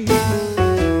for me.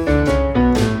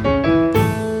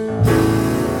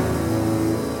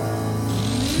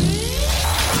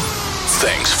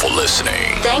 Thanks for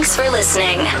listening. Thanks for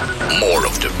listening. More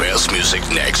of the best music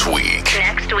next week.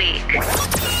 Next week.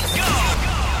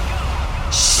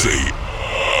 CO9.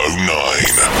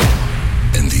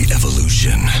 And the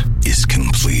evolution is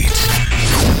complete.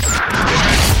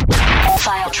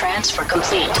 File transfer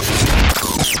complete.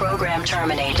 Program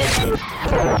terminated.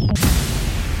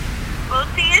 We'll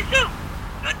see you soon.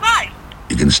 Goodbye.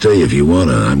 You can stay if you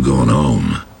wanna. I'm going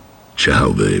home.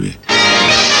 Ciao, baby.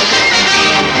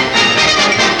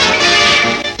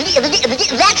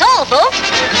 That's all, folks.